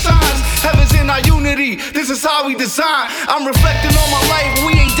read the signs. Heaven's in our unity, this is how we design. I'm reflecting on my life,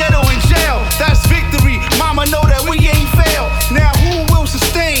 we ain't dead or in jail. That's victory, mama know that we ain't fail. Now who will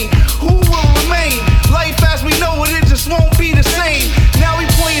sustain, who will remain? Life as we know it just won't be the same. Now we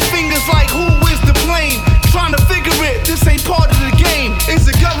pointing fingers like who is to blame. Trying to figure it, this ain't part of the game. Is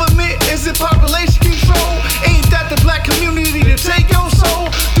it government, is it population control? Ain't that the black community to take your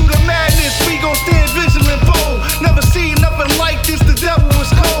soul? Through the madness, we gon' stand vigilant, bold. Never seen nothing like this, the devil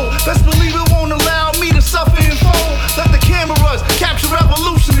is cold. Best believe it won't allow me to suffer and fold. Let the cameras capture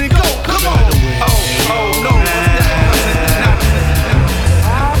revolution and go, come on. Oh no, what's that, cousin?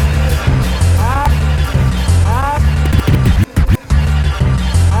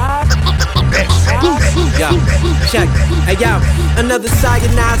 Yo, check. Hey yo, another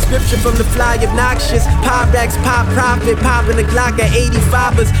cyanide scripture from the fly obnoxious. Pyrex, pop profit, popping a Glock at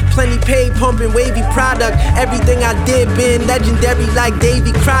 85ers. Plenty paid, pumping wavy product. Everything I did been legendary like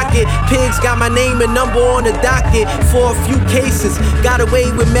Davy Crockett. Pigs got my name and number on the docket for a few cases. Got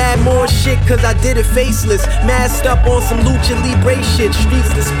away with mad more shit cause I did it faceless. Masked up on some lucha libre shit.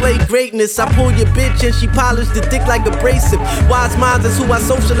 Streets display greatness. I pull your bitch and she polished the dick like abrasive. Wise minds is who I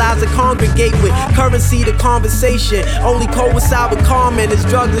socialize and congregate with. Currency the conversation. Only coincide with comment. It's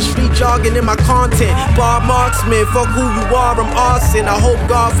drugs and street jargon in my content. Bar marksman, fuck who you are, I'm arson. I hope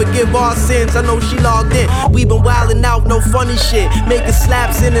God forgive our sins. I know she logged in. We been wildin' out, no funny shit. Making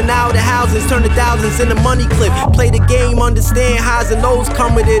slaps in and out of houses, turn the thousands into money clip. Play the game, understand highs and lows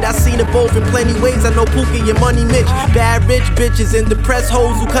come with it. I seen it both in plenty ways. I know Pookie and Money Mitch. Bad rich bitches and depressed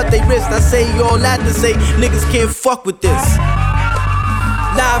hoes who cut their wrists. I say all that to say niggas can't fuck with this.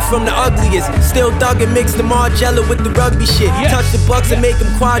 Live from the ugliest, still thuggin', mix the Margiela with the rugby shit. Yes. Touch the bucks and make them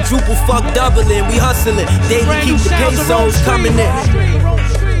quadruple, fuck doubling. We hustling, daily keep the pesos coming in.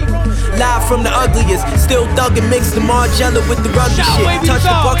 Live from the ugliest, still thuggin', mix the Margiela with the rugby shit. Touch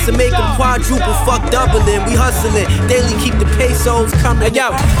the bucks and make them quadruple, fuck doubling. We hustlin', daily keep the pesos coming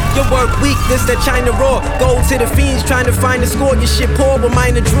out. Your work weak, this that China raw. Go to the fiends trying to find the score. Your shit poor with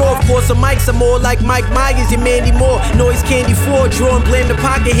minor draw. Of course, the mics are more like Mike Myers, your Mandy Moore. Noise candy 4, draw and blame the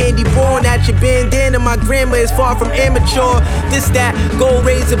pocket handy. Born at your bandana, my grammar is far from amateur. This that gold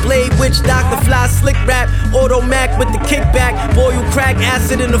razor blade, witch doctor fly slick rap. Auto Mac with the kickback. Boil crack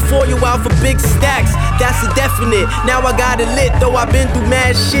acid in the foil out for big stacks. That's a definite. Now I got it lit, though I've been through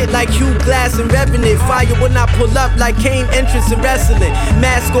mad shit like Hugh Glass and Revenant. Fire when I pull up like Kane entrance in wrestling.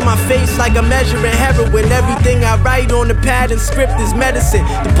 Mask on my face like I'm measuring heroin. Everything I write on the pad and script is medicine.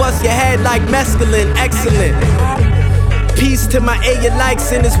 To bust your head like mescaline, excellent. Peace to my A your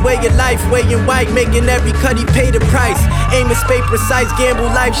likes in this way of life. Weighing white, making every cutty pay the price. Aim and stay precise, gamble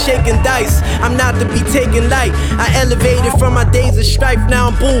life, shaking dice. I'm not to be taken light. I elevated from my days of strife. Now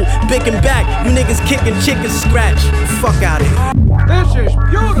I'm boo, big and back. You niggas kicking chicken scratch. Fuck out of here. This is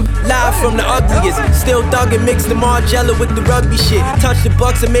beautiful. Live from the ugliest, still thuggin', mix the Margiela with the rugby shit. Touch the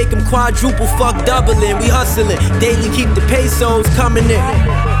bucks and make them quadruple, fuck doubling. We hustlin', daily keep the pesos coming in.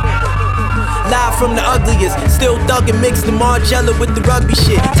 Live from the ugliest, still thuggin', mix the Margiela with the rugby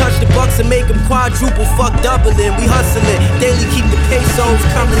shit. Touch the bucks and make them quadruple, fuck doubling. We hustlin', daily keep the pesos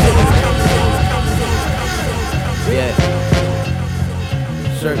coming in. Yeah.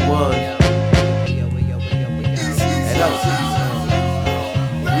 Shirt one. Hello.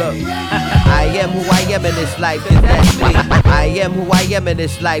 Look, I am who I am in this life, cause that's me. I am who I am in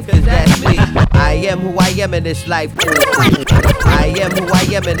this life, cause that's me. I am who I am in this life. I am who I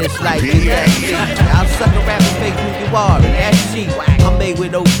am in this life, cause that's me. I'll suck a rap and fake who you are, and that's cheap. I'm made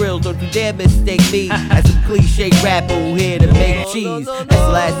with no frills, don't you dare mistake me as some cliche rapper who here to make cheese. That's the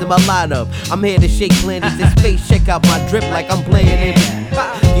last of my lineup. I'm here to shake planets in space, check out my drip like I'm playing in.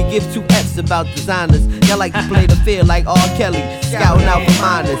 You give 2 F's about designers. Y'all like to play the field like R. Kelly, scouting out for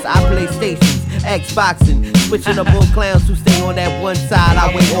minors. I play stations, Xboxing, switching up on clowns who stay on that one side.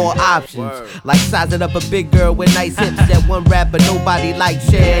 I weigh all options, like sizing up a big girl with nice hips. That one rapper nobody likes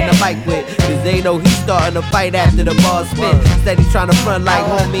sharing the mic with, cause they know he's starting to fight after the ball spit. Steady trying to front like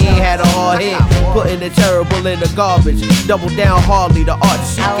homie ain't had a hard hit. Putting the terrible in the garbage, double down hardly the art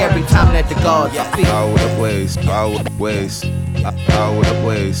chic every time that the guards speak. Power the ways, power the ways. Power the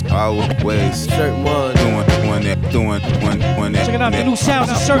ways, power the ways. Shirt one. Doing checking out the new sounds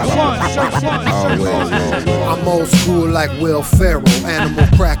of Shirt One. I'm old school like Will Ferrell. Animal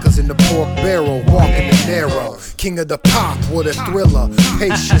crackers in the pork barrel. Walking the narrow. King of the pop with a thriller.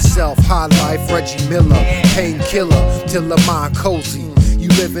 Pace yourself, high life, Reggie Miller. Painkiller, till the mind cozy. You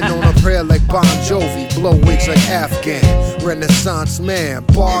living on a prayer like Bon Jovi. Blow wigs like Afghan. Renaissance man,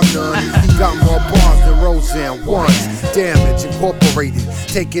 bar none. He got more bars than Roseanne once. Damage incorporated.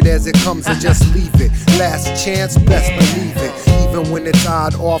 Take it as it comes and just leave it. Last chance, best believe it. Even when it's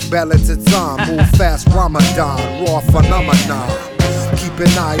odd, off balance, it's on. Move fast, Ramadan, raw phenomenon. Keep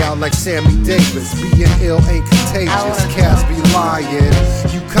an eye out like Sammy Davis. Being ill ain't contagious. Cats be lying.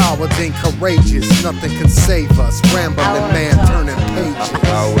 You cowards ain't courageous. Nothing can save us. Rambling man turning pages.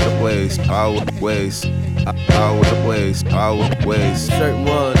 Power the ways, power the ways. Power the ways, power the ways. Shirt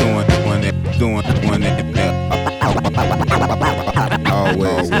one. Doing it.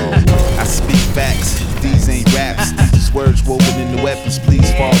 Always. I speak facts. These ain't raps. These words woven in the weapons. Please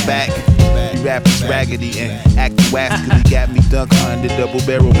fall back. You rappers raggedy and acting waskily. Got me dunk hunting the double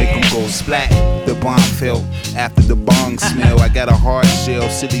barrel, make them go splat. The bomb fell after the bong smell. I got a hard shell,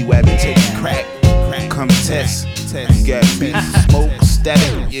 city wabbing, taking crack. Come test. You got beef, smoke,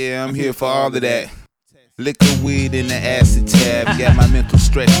 static. Yeah, I'm here for all of that. Liquor, weed, in the acid tab. Got my mental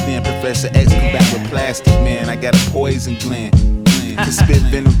stretched thin. Professor X come back with plastic, man. I got a poison gland. To spit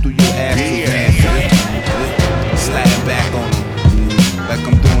venom through your ass, man. Slide back on them like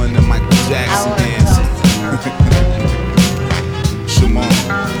I'm doing the Michael Jackson dance. Shimon.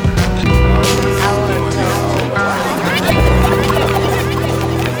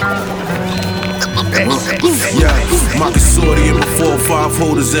 Yeah, my consortium of 4 or 5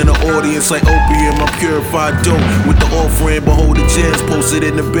 holders in the audience like opium. I'm purified dope with the offering. Behold the gems posted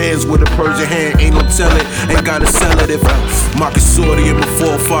in the bands with a Persian hand. Ain't no telling, ain't gotta sell it if my consortium of 4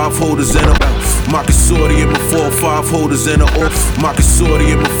 or 5 holders in the My consortium of 4 or 5 holders in a My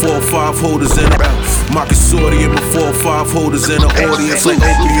consortium of 4 or 5 holders in a My consortium of 4 or 5 holders in the audience like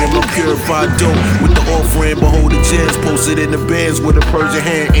opium. I'm purified dope with the offering. Behold the gems posted in the bands with a Persian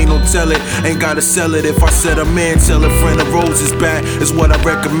hand. Ain't no tell it, ain't gotta sell it. If I said a man, tell a friend the rose is bad is what I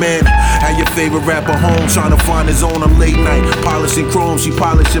recommend. Have your favorite rapper home, trying to find his own. I'm late night polishing chrome, she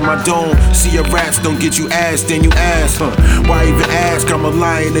polishing my dome. See your raps don't get you ass, then you ask, huh? Why even ask? I'm a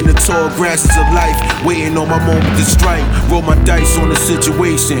lion in the tall grasses of life, waiting on my moment to strike. Roll my dice on the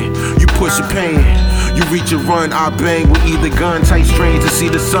situation. You push a pain, you reach and run. I bang with either gun, tight strings to see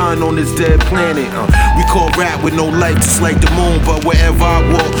the sun on this dead planet. We call rap with no life, just like the moon. But wherever I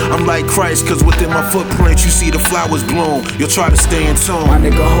walk, I'm like Christ, cause within my footprint, you see the flowers bloom. You'll try to stay in tune. My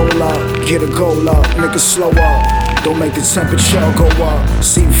nigga, hold up, get a goal up, nigga, slow up. Don't make the temperature go up.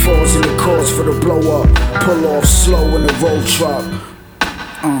 C4s in the cause for the blow up. Pull off slow in the road truck.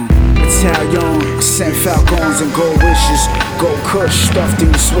 Italian, sent falcons and gold wishes. Gold kush stuffed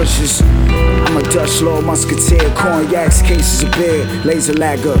in the swishes. I'm a Dutch Lord Musketeer, cognacs, cases of beer, laser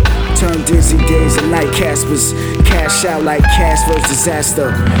lagger. Turn dizzy days and night Caspers. Cash out like Casper's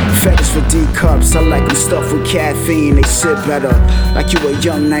disaster. Fetish for D cups, I like them stuffed with caffeine. They sit better, like you a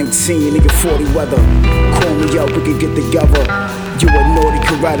young 19, nigga 40 weather. Call me up, we can get together. You a naughty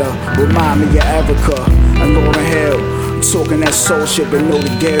Coretta, remind me of Erica and Lauryn Hill. Talking that soul shit, but know the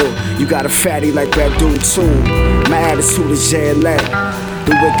deal. You got a fatty like that dude too. My attitude is JLA.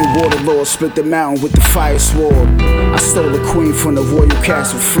 The wicked water lord split the mountain with the fire sword. I stole the queen from the royal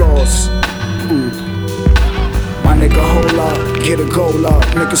castle floors. My nigga, hold up, get a goal up,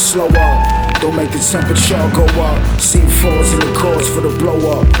 nigga, slow up. Don't make the temperature go up. C4s in the cause for the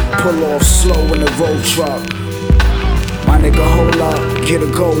blow up. Pull off slow in the road truck. My nigga, hold up, get a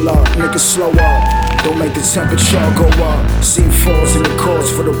goal up, nigga, slow up. Don't make the temperature go up. C4s in the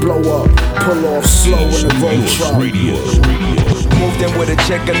cause for the blow up. Pull off slow in the road truck. Moved in with a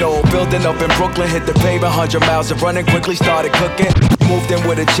chicken old building up in Brooklyn. Hit the pavement, 100 miles of running. Quickly started cooking. Moved in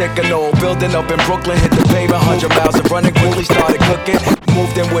with a chicken old building up in Brooklyn. Hit the pavement, 100 miles of running. Quickly started cooking.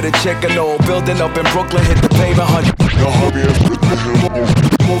 Moved in with a chicken old building up in Brooklyn. Hit the pavement, 100.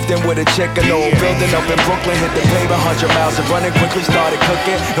 Moved in with a chicken old building up in Brooklyn. Hit the pavement, 100 miles of running. Quickly started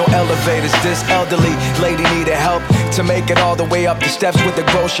cooking. No elevators, this elderly lady needed help to make it all the way up the steps with the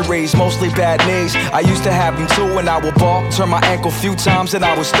groceries. Mostly bad knees, I used to have them too when I would ball. Turn my ankle few times and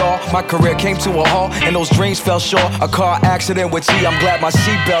I would stall. My career came to a halt and those dreams fell short. A car accident with T, I'm glad my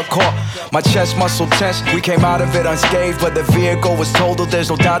seatbelt caught. My chest muscle tense, we came out of it unscathed. But the vehicle was totaled, there's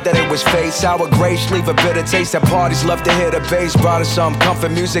no doubt that it was fate. Sour grapes leave a bitter taste at parties. Love to hear the bass, brought us some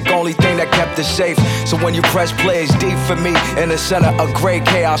comfort music, only thing that kept us safe. So when you press play, it's deep for me. In the center of great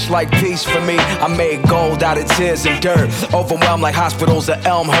chaos like peace for me. I made gold out of tears and dirt. Overwhelmed like hospitals at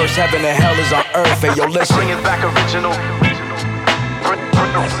Elmhurst. Heaven and hell is on earth. Hey yo, listen. Bring it back original.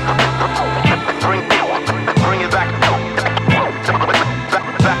 Bring it back.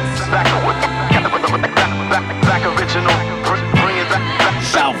 Back original. Bring it back.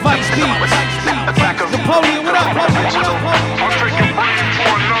 South Vice Beats. Napoleon, what up? I'm drinking brand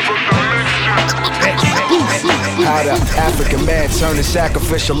for another How the African man turn a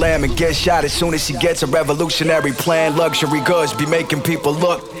sacrificial lamb and get shot as soon as he gets a revolutionary plan. Luxury goods be making people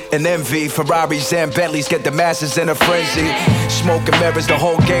look and envy. Ferraris and Bentleys get the masses in a frenzy. Smoke and mirrors, the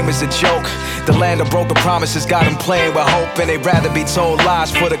whole game is a joke. The land of broken promises got them playing with hope, and they'd rather be told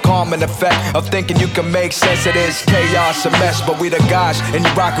lies for the calming effect of thinking you can make sense of this chaos, a mess. But we the guys, and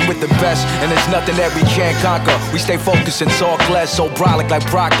you rockin' with the best, and there's nothing that we can't conquer. We stay focused and talk less, so brolic like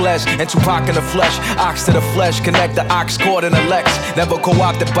Brock Les and Tupac in the flesh. Ox to the flesh, connect the ox cord and the Lex. Never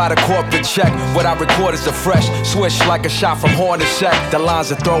co-opted by the corporate check. What I record is the fresh, swish like a shot from horn to sack. The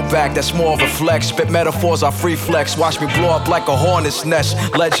lines are throwback, that's more of a flex. Spit metaphors are free flex. Watch me blow up like a hornet's nest.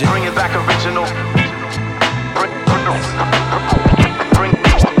 Legend. Bring it back original. Bring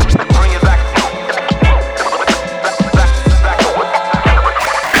it back.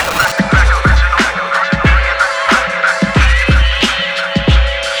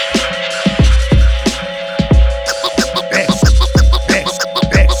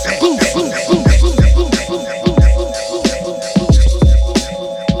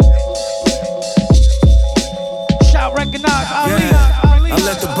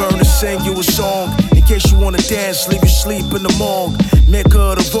 Dance, leave you sleep in the morgue.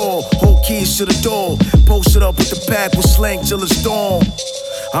 Nigga of the raw, hold keys to the door. Posted up with the pack with slang till it's dawn.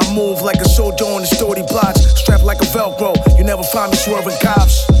 I move like a soldier on the sturdy blocks, strapped like a Velcro. You never find me swerving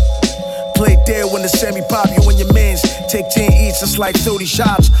cops. Play dead when the semi-pop, you and your mans. Take 10 each, it's like 30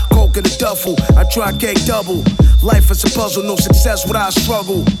 shots. Coke in the duffel, I try cake double. Life is a puzzle, no success without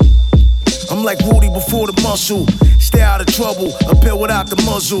struggle. I'm like Rudy before the muscle. Stay out of trouble, a pill without the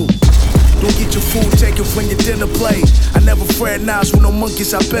muzzle. Don't get your food taken from your dinner plate. I never fraternize with no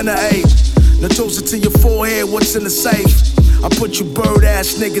monkeys, I've been an ape. Now toast it to your forehead, what's in the safe? I put you bird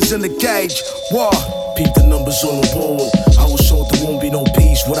ass niggas in the cage. War. Peep the numbers on the wall. I was told there won't be no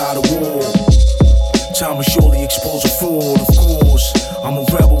peace without a war. Time will surely expose a fraud, of course. I'm a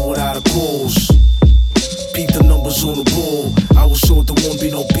rebel without a cause. Peep the numbers on the wall. I was told there won't be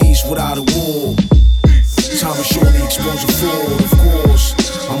no peace without a war. Time will surely expose a fraud, of course.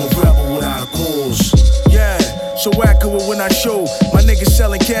 I'm a rebel without a cause. Yeah, so accurate when I show. My niggas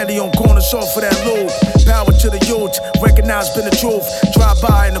selling candy on corners off of that load. Power to the youth, recognize been the truth. Drive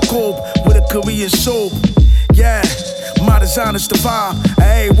by in the cold with a Korean soap. Yeah, my designer's the vibe.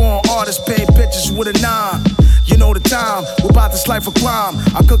 I ain't one artist paint pictures with a 9. You know the time, we're about this life of crime.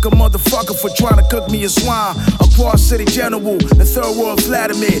 I cook a motherfucker for trying to cook me a swine. Across city general, the third world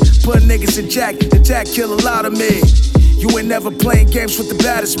flatter me. Put niggas in jack, the jack kill a lot of me. You ain't never playing games with the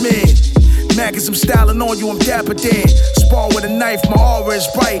baddest men. Mad cause I'm styling on you, I'm dapper then. Spar with a knife, my aura is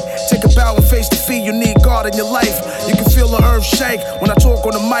bright. Take a bow and face defeat, you need God in your life. You can feel the earth shake when I talk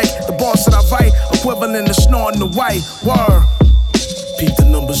on the mic. The boss that I write, equivalent to snorting the white. Word. Peep the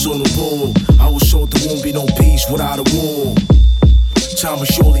numbers on the wall. I was told there won't be no peace without a war. Time will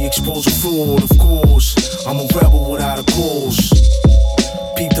surely expose a fraud, of course. I'm a rebel without a cause.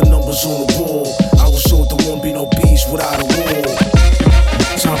 Peep the numbers on the wall. I was told there won't be no peace without a war.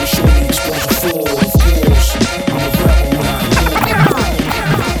 Time will surely expose a fraud, of course. I'm a rebel without a cause.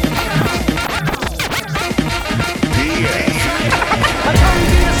 My tongue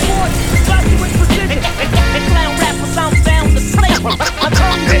be a sword, slash you with precision. And clown rappers, I'm bound to slay. My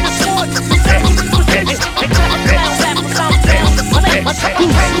tongue be a sword, slash you with precision. And clown rappers, I'm bound to slay. My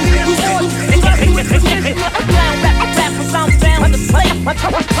tongue be a sword, slash you with precision. And clown rappers, I'm bound to slay. My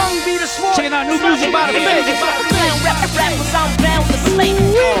tongue be the sword. Checking out new music by the bay. Clown rappers, I'm bound to slay.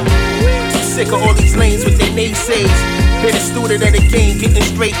 Sick of all these lanes with their naysays. Been a student of the game, getting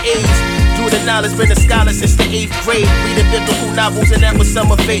straight A's. Through the knowledge, been a scholar since the 8th grade. Reading biblical novels and that was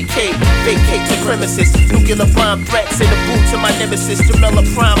summer vacate. Vacate the premises. Nuclear bomb threats in the boot to my nemesis. Jamila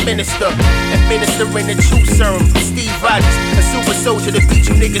Prime Minister. Administering the truth serum from Steve Rogers. A super soldier to beat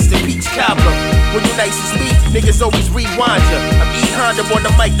you niggas to peach cobbler. When you nice as me, niggas always rewind ya. I'm E Honda on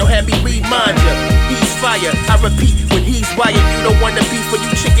the mic, don't have me remind ya. He's fire, I repeat, when he's wired, you don't wanna beef when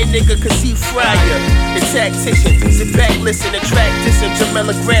you chicken nigga cause he fryer. The tactician, sit back, listen, and track this and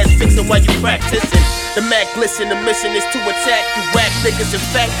Jamila grass fixing while you practicing. The Mac glisten, the mission is to attack you whack niggas. In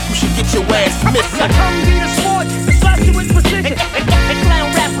fact, you should get your ass missing. My tongue be the sword, and slash you with precision. And clown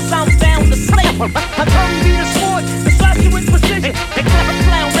rappers, I'm bound to slay. My tongue be the sword, and slash you with precision. And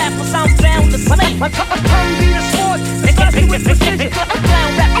clown rappers, I'm bound to slay. My tongue be the sword, and slash you with precision. And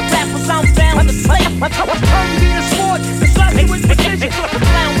clown rappers, I'm bound to slay. My tongue be the sword, and slash you with precision. And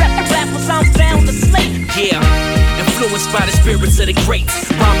clown rappers, I'm bound to slay. Yeah, influenced by the spirits of the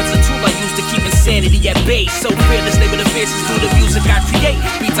greats. Rhyme is a tool I use to keep insanity at bay. So fearless, label the fiercest through the music I create.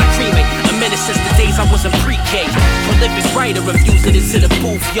 Beats I cremate, a menace since the days I was in pre-K. Prolific writer, refused it into the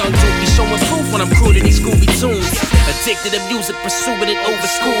booth. Young dookie showing proof when I'm crooning these Scooby tunes. Addicted to music, pursuing it over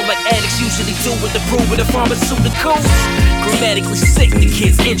school like addicts usually do with the brew with the pharmaceuticals. Grammatically sick, the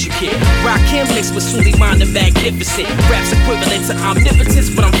kid's intricate. Rock him mixed with Suleiman the magnificent. Rap's equivalent to omnipotence,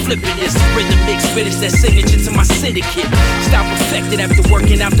 but I'm flipping this. Rhythm mix, finish that signature to my syndicate. Stop perfected after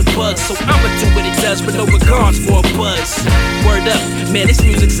working out the bugs, so I'ma do what it does with no regards for a buzz. Word up, man, this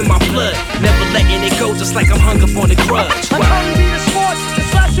music's in my blood. Never letting it go, just like I'm hung up on a grudge. My tongue be the sword, and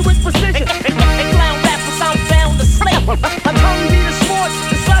slash you with precision. And clown rappers, I'm bound to slay. My tongue be the sword,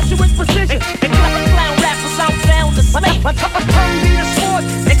 and slash you with precision. And clown rappers, I'm bound to slay. My tongue be the sword,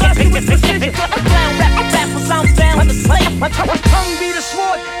 and slash you with precision. And clown rappers, I'm bound to slay. My tongue be the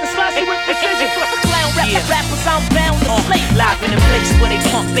sword, and slash you with precision. Clown rappers, I'm bound to slay. Live in a place where they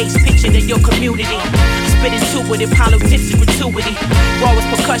pump bass, pitching in your community. Spit intuitive, politics and gratuity. Raw as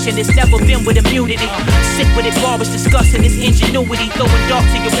percussion, it's never been with immunity. Sick with it, bar is discussing its ingenuity. Throwing dark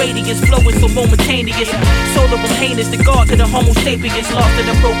to your radius, flowing so momentaneous. Solar from heinous, the guard to the homo sapiens. Lost in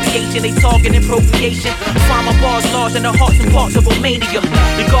appropriation, they talking appropriation. Find my bars large in the hearts and parts of Romania.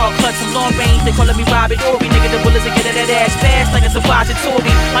 The guard clutch from long range, they calling me Robert Ory. Nigga, the bullets are getting that ass fast like a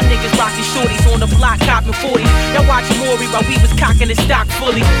suppository. My niggas rocking shorties on the block, copping 40s. Y'all watching Maury while we was cocking the stock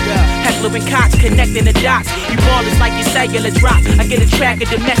fully. Heckler and Koch connecting the dots. You ballers like your cellular drop. I get a track of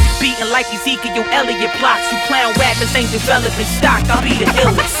domestic beating like Ezekiel Elliott plots. You clown rappers ain't developing stock. I'll be the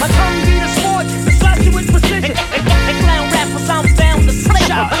illest. My tongue be the sword, and slash you with precision. And clown rappers, I'm bound to slay.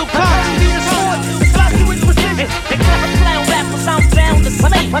 My tongue be the sword, and slash you with precision. And clown rappers, I'm bound to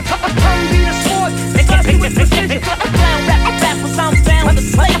slay. My tongue be the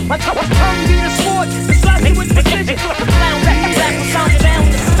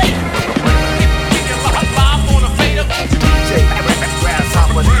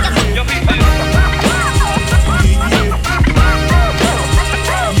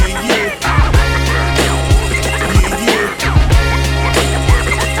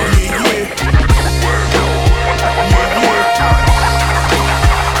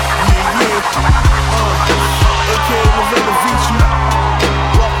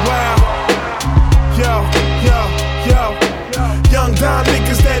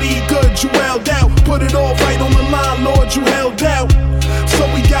good, you held out. So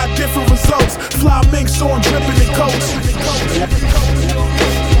we got different results. Fly minks on dripping in coats.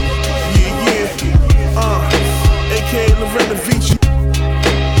 AKA Lorena Vici.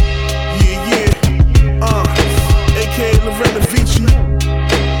 AKA Lorena Vici.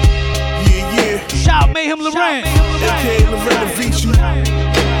 Shout Mayhem Lorraine. AKA Lorena Vici.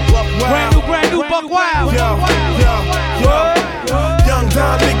 Brand new Buck Wild. Yo. Young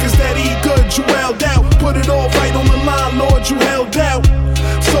Don niggas that eat good, you held out. Put it all right on the line, Lord, you held out.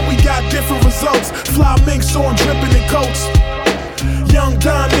 So we got different results. Fly minks on dripping in coats. Young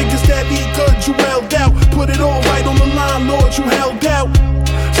Don niggas that eat good, you held out. Put it all right on the line, Lord, you held out.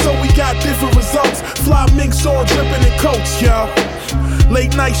 So we got different results. Fly minks on dripping in coats, yo.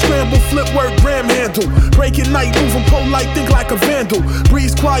 Late night scramble, flip work, gram handle. Breaking night, moving polite, think like a vandal.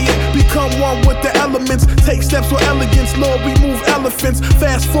 Breeze quiet, become one with the elements. Take steps with elegance, Lord, we move elephants.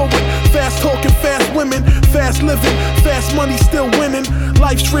 Fast forward, fast talking, fast women. Fast living, fast money, still winning.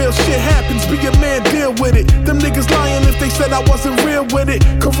 Life's real, shit happens, be a man, deal with it. Them niggas lying if they said I wasn't real with it.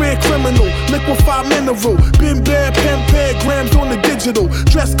 Career criminal, liquefied mineral. Been bad, pen pad, grams on the digital.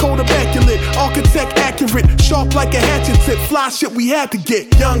 Dress code immaculate, architect accurate. Sharp like a hatchet tip, fly shit we had to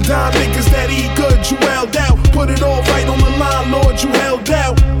get. Young Don niggas that eat good, you held out. Put it all right on the line, Lord, you held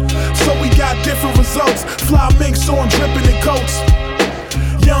out. So we got different results. Fly minks on dripping in coats.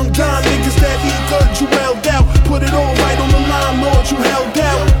 Young Don niggas that eat good, you held out. Put it all right on the line, Lord, you held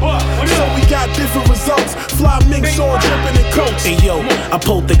out. So we got different results. Fly minks on dripping in coats. Hey yo, I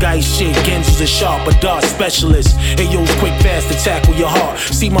poltergeist shit. Genzo's a sharp, a dart specialist. Hey yo's quick, fast to tackle your heart.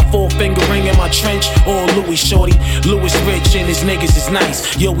 See my forefinger ring in my trench? All Louis shorty. Louis rich and his niggas is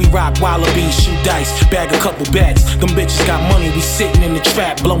nice. Yo, we rock wallabies, shoot dice, bag a couple bats. Them bitches got money, we sitting in the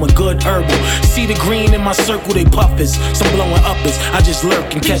trap, blowing good herbal. See the green in my circle, they puffers. Some blowing uppers, I just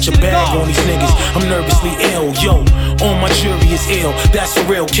lurk and catch a bag on these niggas. I'm nervously ill, yo. All my jury is ill, that's for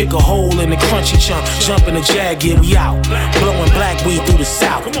real. Kick a hole in the crunchy chunk, jump in the jag, yeah, we out. Blowing black weed through the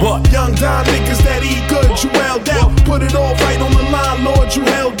south. What? Young Don niggas that eat good, you held out. Put it all right on the line, Lord, you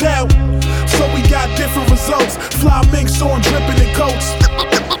held out. So we got different results. Fly minks on dripping in coats.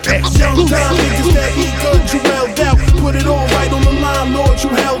 Young Don niggas that eat good, you held out. Put it all right on the line, Lord, you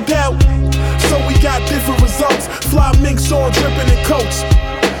held out. So we got different results. Fly minks on dripping in coats.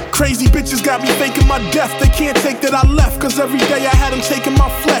 Crazy bitches got me faking my death. They can't take that I left, cause every day I had them taking my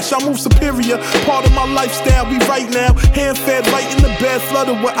flesh. I move superior, part of my lifestyle. We right now, hand fed right in the bed,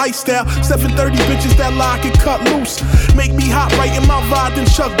 flooded with ice style. 730 bitches that lie can cut loose. Make me hot right in my ride, then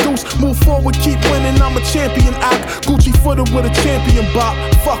Chuck Deuce. Move forward, keep winning, I'm a champion. Gucci footed with a champion bop.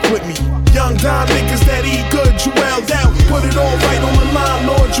 Fuck with me. Young Don niggas that eat good, you held out. Put it all right on the line,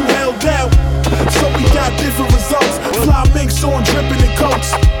 Lord, you held out. So we got different results. Fly minks on dripping in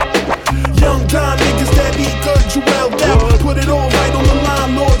coats. Young Don niggas that eat good, you held out. Put it all right on the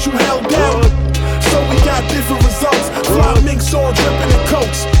line, Lord, you held out. So we got different results. Fly minks on dripping in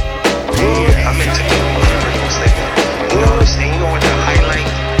coats. Yeah, I'm into criminals, nigga. You know what I'm saying? You know what the highlight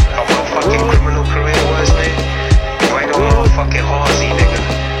of my fucking criminal career was, man? Right on motherfucking Halsey, nigga.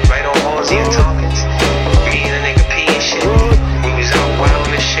 Right on Halsey and Tompkins. Me and a nigga P and shit. We was out wild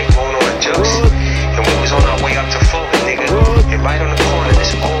and shit, going on jugs. And we was on our way up to Fulton, nigga. And right on the corner,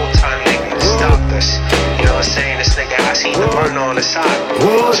 this old time nigga stopped us. You know what I'm saying? This nigga, I seen the burner on the side.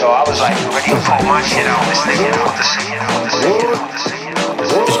 So I was like, ready to pull my shit out. This nigga out the scene.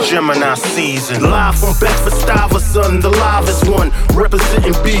 It's Gemini season. Live from Bedford Stuyvesant, the livest one.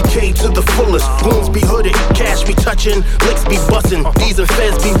 Representing BK to the fullest. Goons be hooded, cash be touching, licks be busting. These and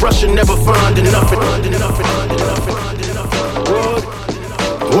feds be rushing, never finding nothing.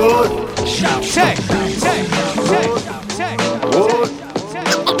 What? Check.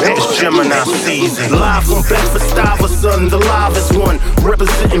 It's Gemini season. Live from Bedford Stuyvesant, the livest one.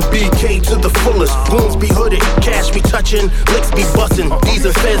 Representing BK to the fullest. Goons be hooded, cash be touching, licks be busting. These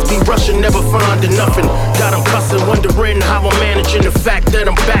and feds be rushing, never finding nothing. Got them cussing, wondering how I'm managing the fact that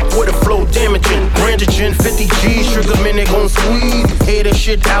I'm back with a flow damaging. Brandigen 50 G's, sugar minute gon' squeeze. Hear that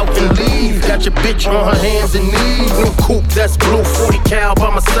shit out and leave. Got your bitch on her hands and knees. New coupe that's blue, 40 cal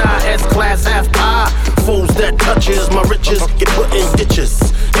by my side. S-class half eye. Foes that touches my riches get put in ditches.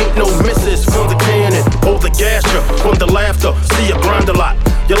 Ain't no misses from the cannon or the gasher, from the laughter. See you grind a lot.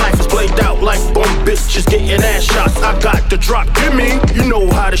 Your life is played out like bum bitches getting ass shots. I got the drop, give me. You know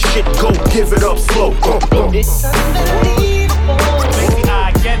how the shit go. Give it up slow. It's unbelievable. Baby,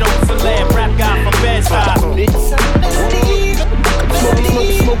 I get on celeb, rap guy from Bed-Stuy. It's unbelievable.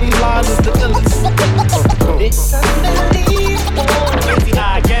 Smoking lines is the illest. It's unbelievable. Baby,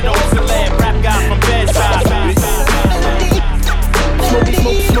 I get on celeb, rap guy from Bed-Stuy. It's unbelievable.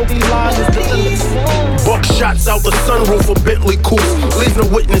 out the sunroof of Bentley Coupe. Leave no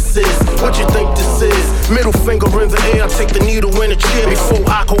witnesses. What you think this is? Middle finger in the air, take the needle in the chair. Before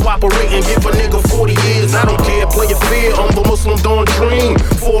I cooperate and give a nigga 40 years. I don't care, play your fear, I'm the Muslim Dawn Dream.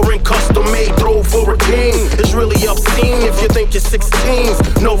 Foreign custom made, throw for a king. It's really obscene if you think you're 16s.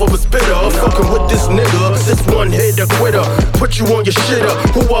 Nova was bitter, fucking with this nigga. This one hit a quitter, put you on your shitter.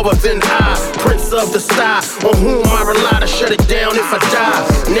 Who other than I, Prince of the Sky, on whom I rely to shut it down if I die.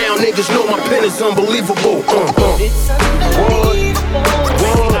 Now niggas know my pen is unbelievable. It's unbelievable.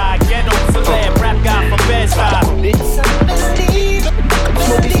 I get on to land, rap guy from Bed-Stuy. It's unbelievable.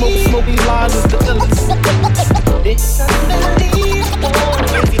 Smoky line is the illest. It's unbelievable.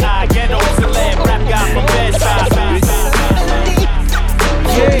 I get on to land, rap guy from Bed-Stuy.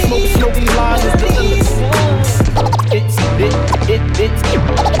 Yeah, smoky line is the illest.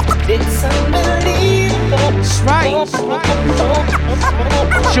 It's unbelievable. That's right.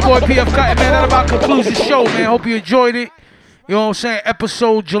 It's your boy PF Cutting, man. That about concludes the show, man. Hope you enjoyed it. You know what I'm saying?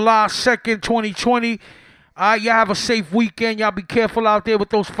 Episode July 2nd, 2020. Y'all have a safe weekend. Y'all be careful out there with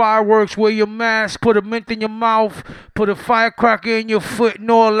those fireworks. Wear your mask. Put a mint in your mouth. Put a firecracker in your foot and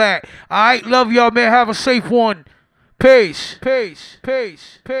all that. Alright, love y'all, man. Have a safe one. Peace. Peace.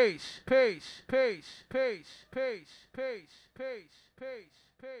 Peace. Peace. Peace. Peace. Peace. Peace. Peace. Peace. Peace. Peace.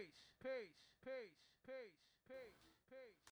 Peace. Peace. Peace. Peace.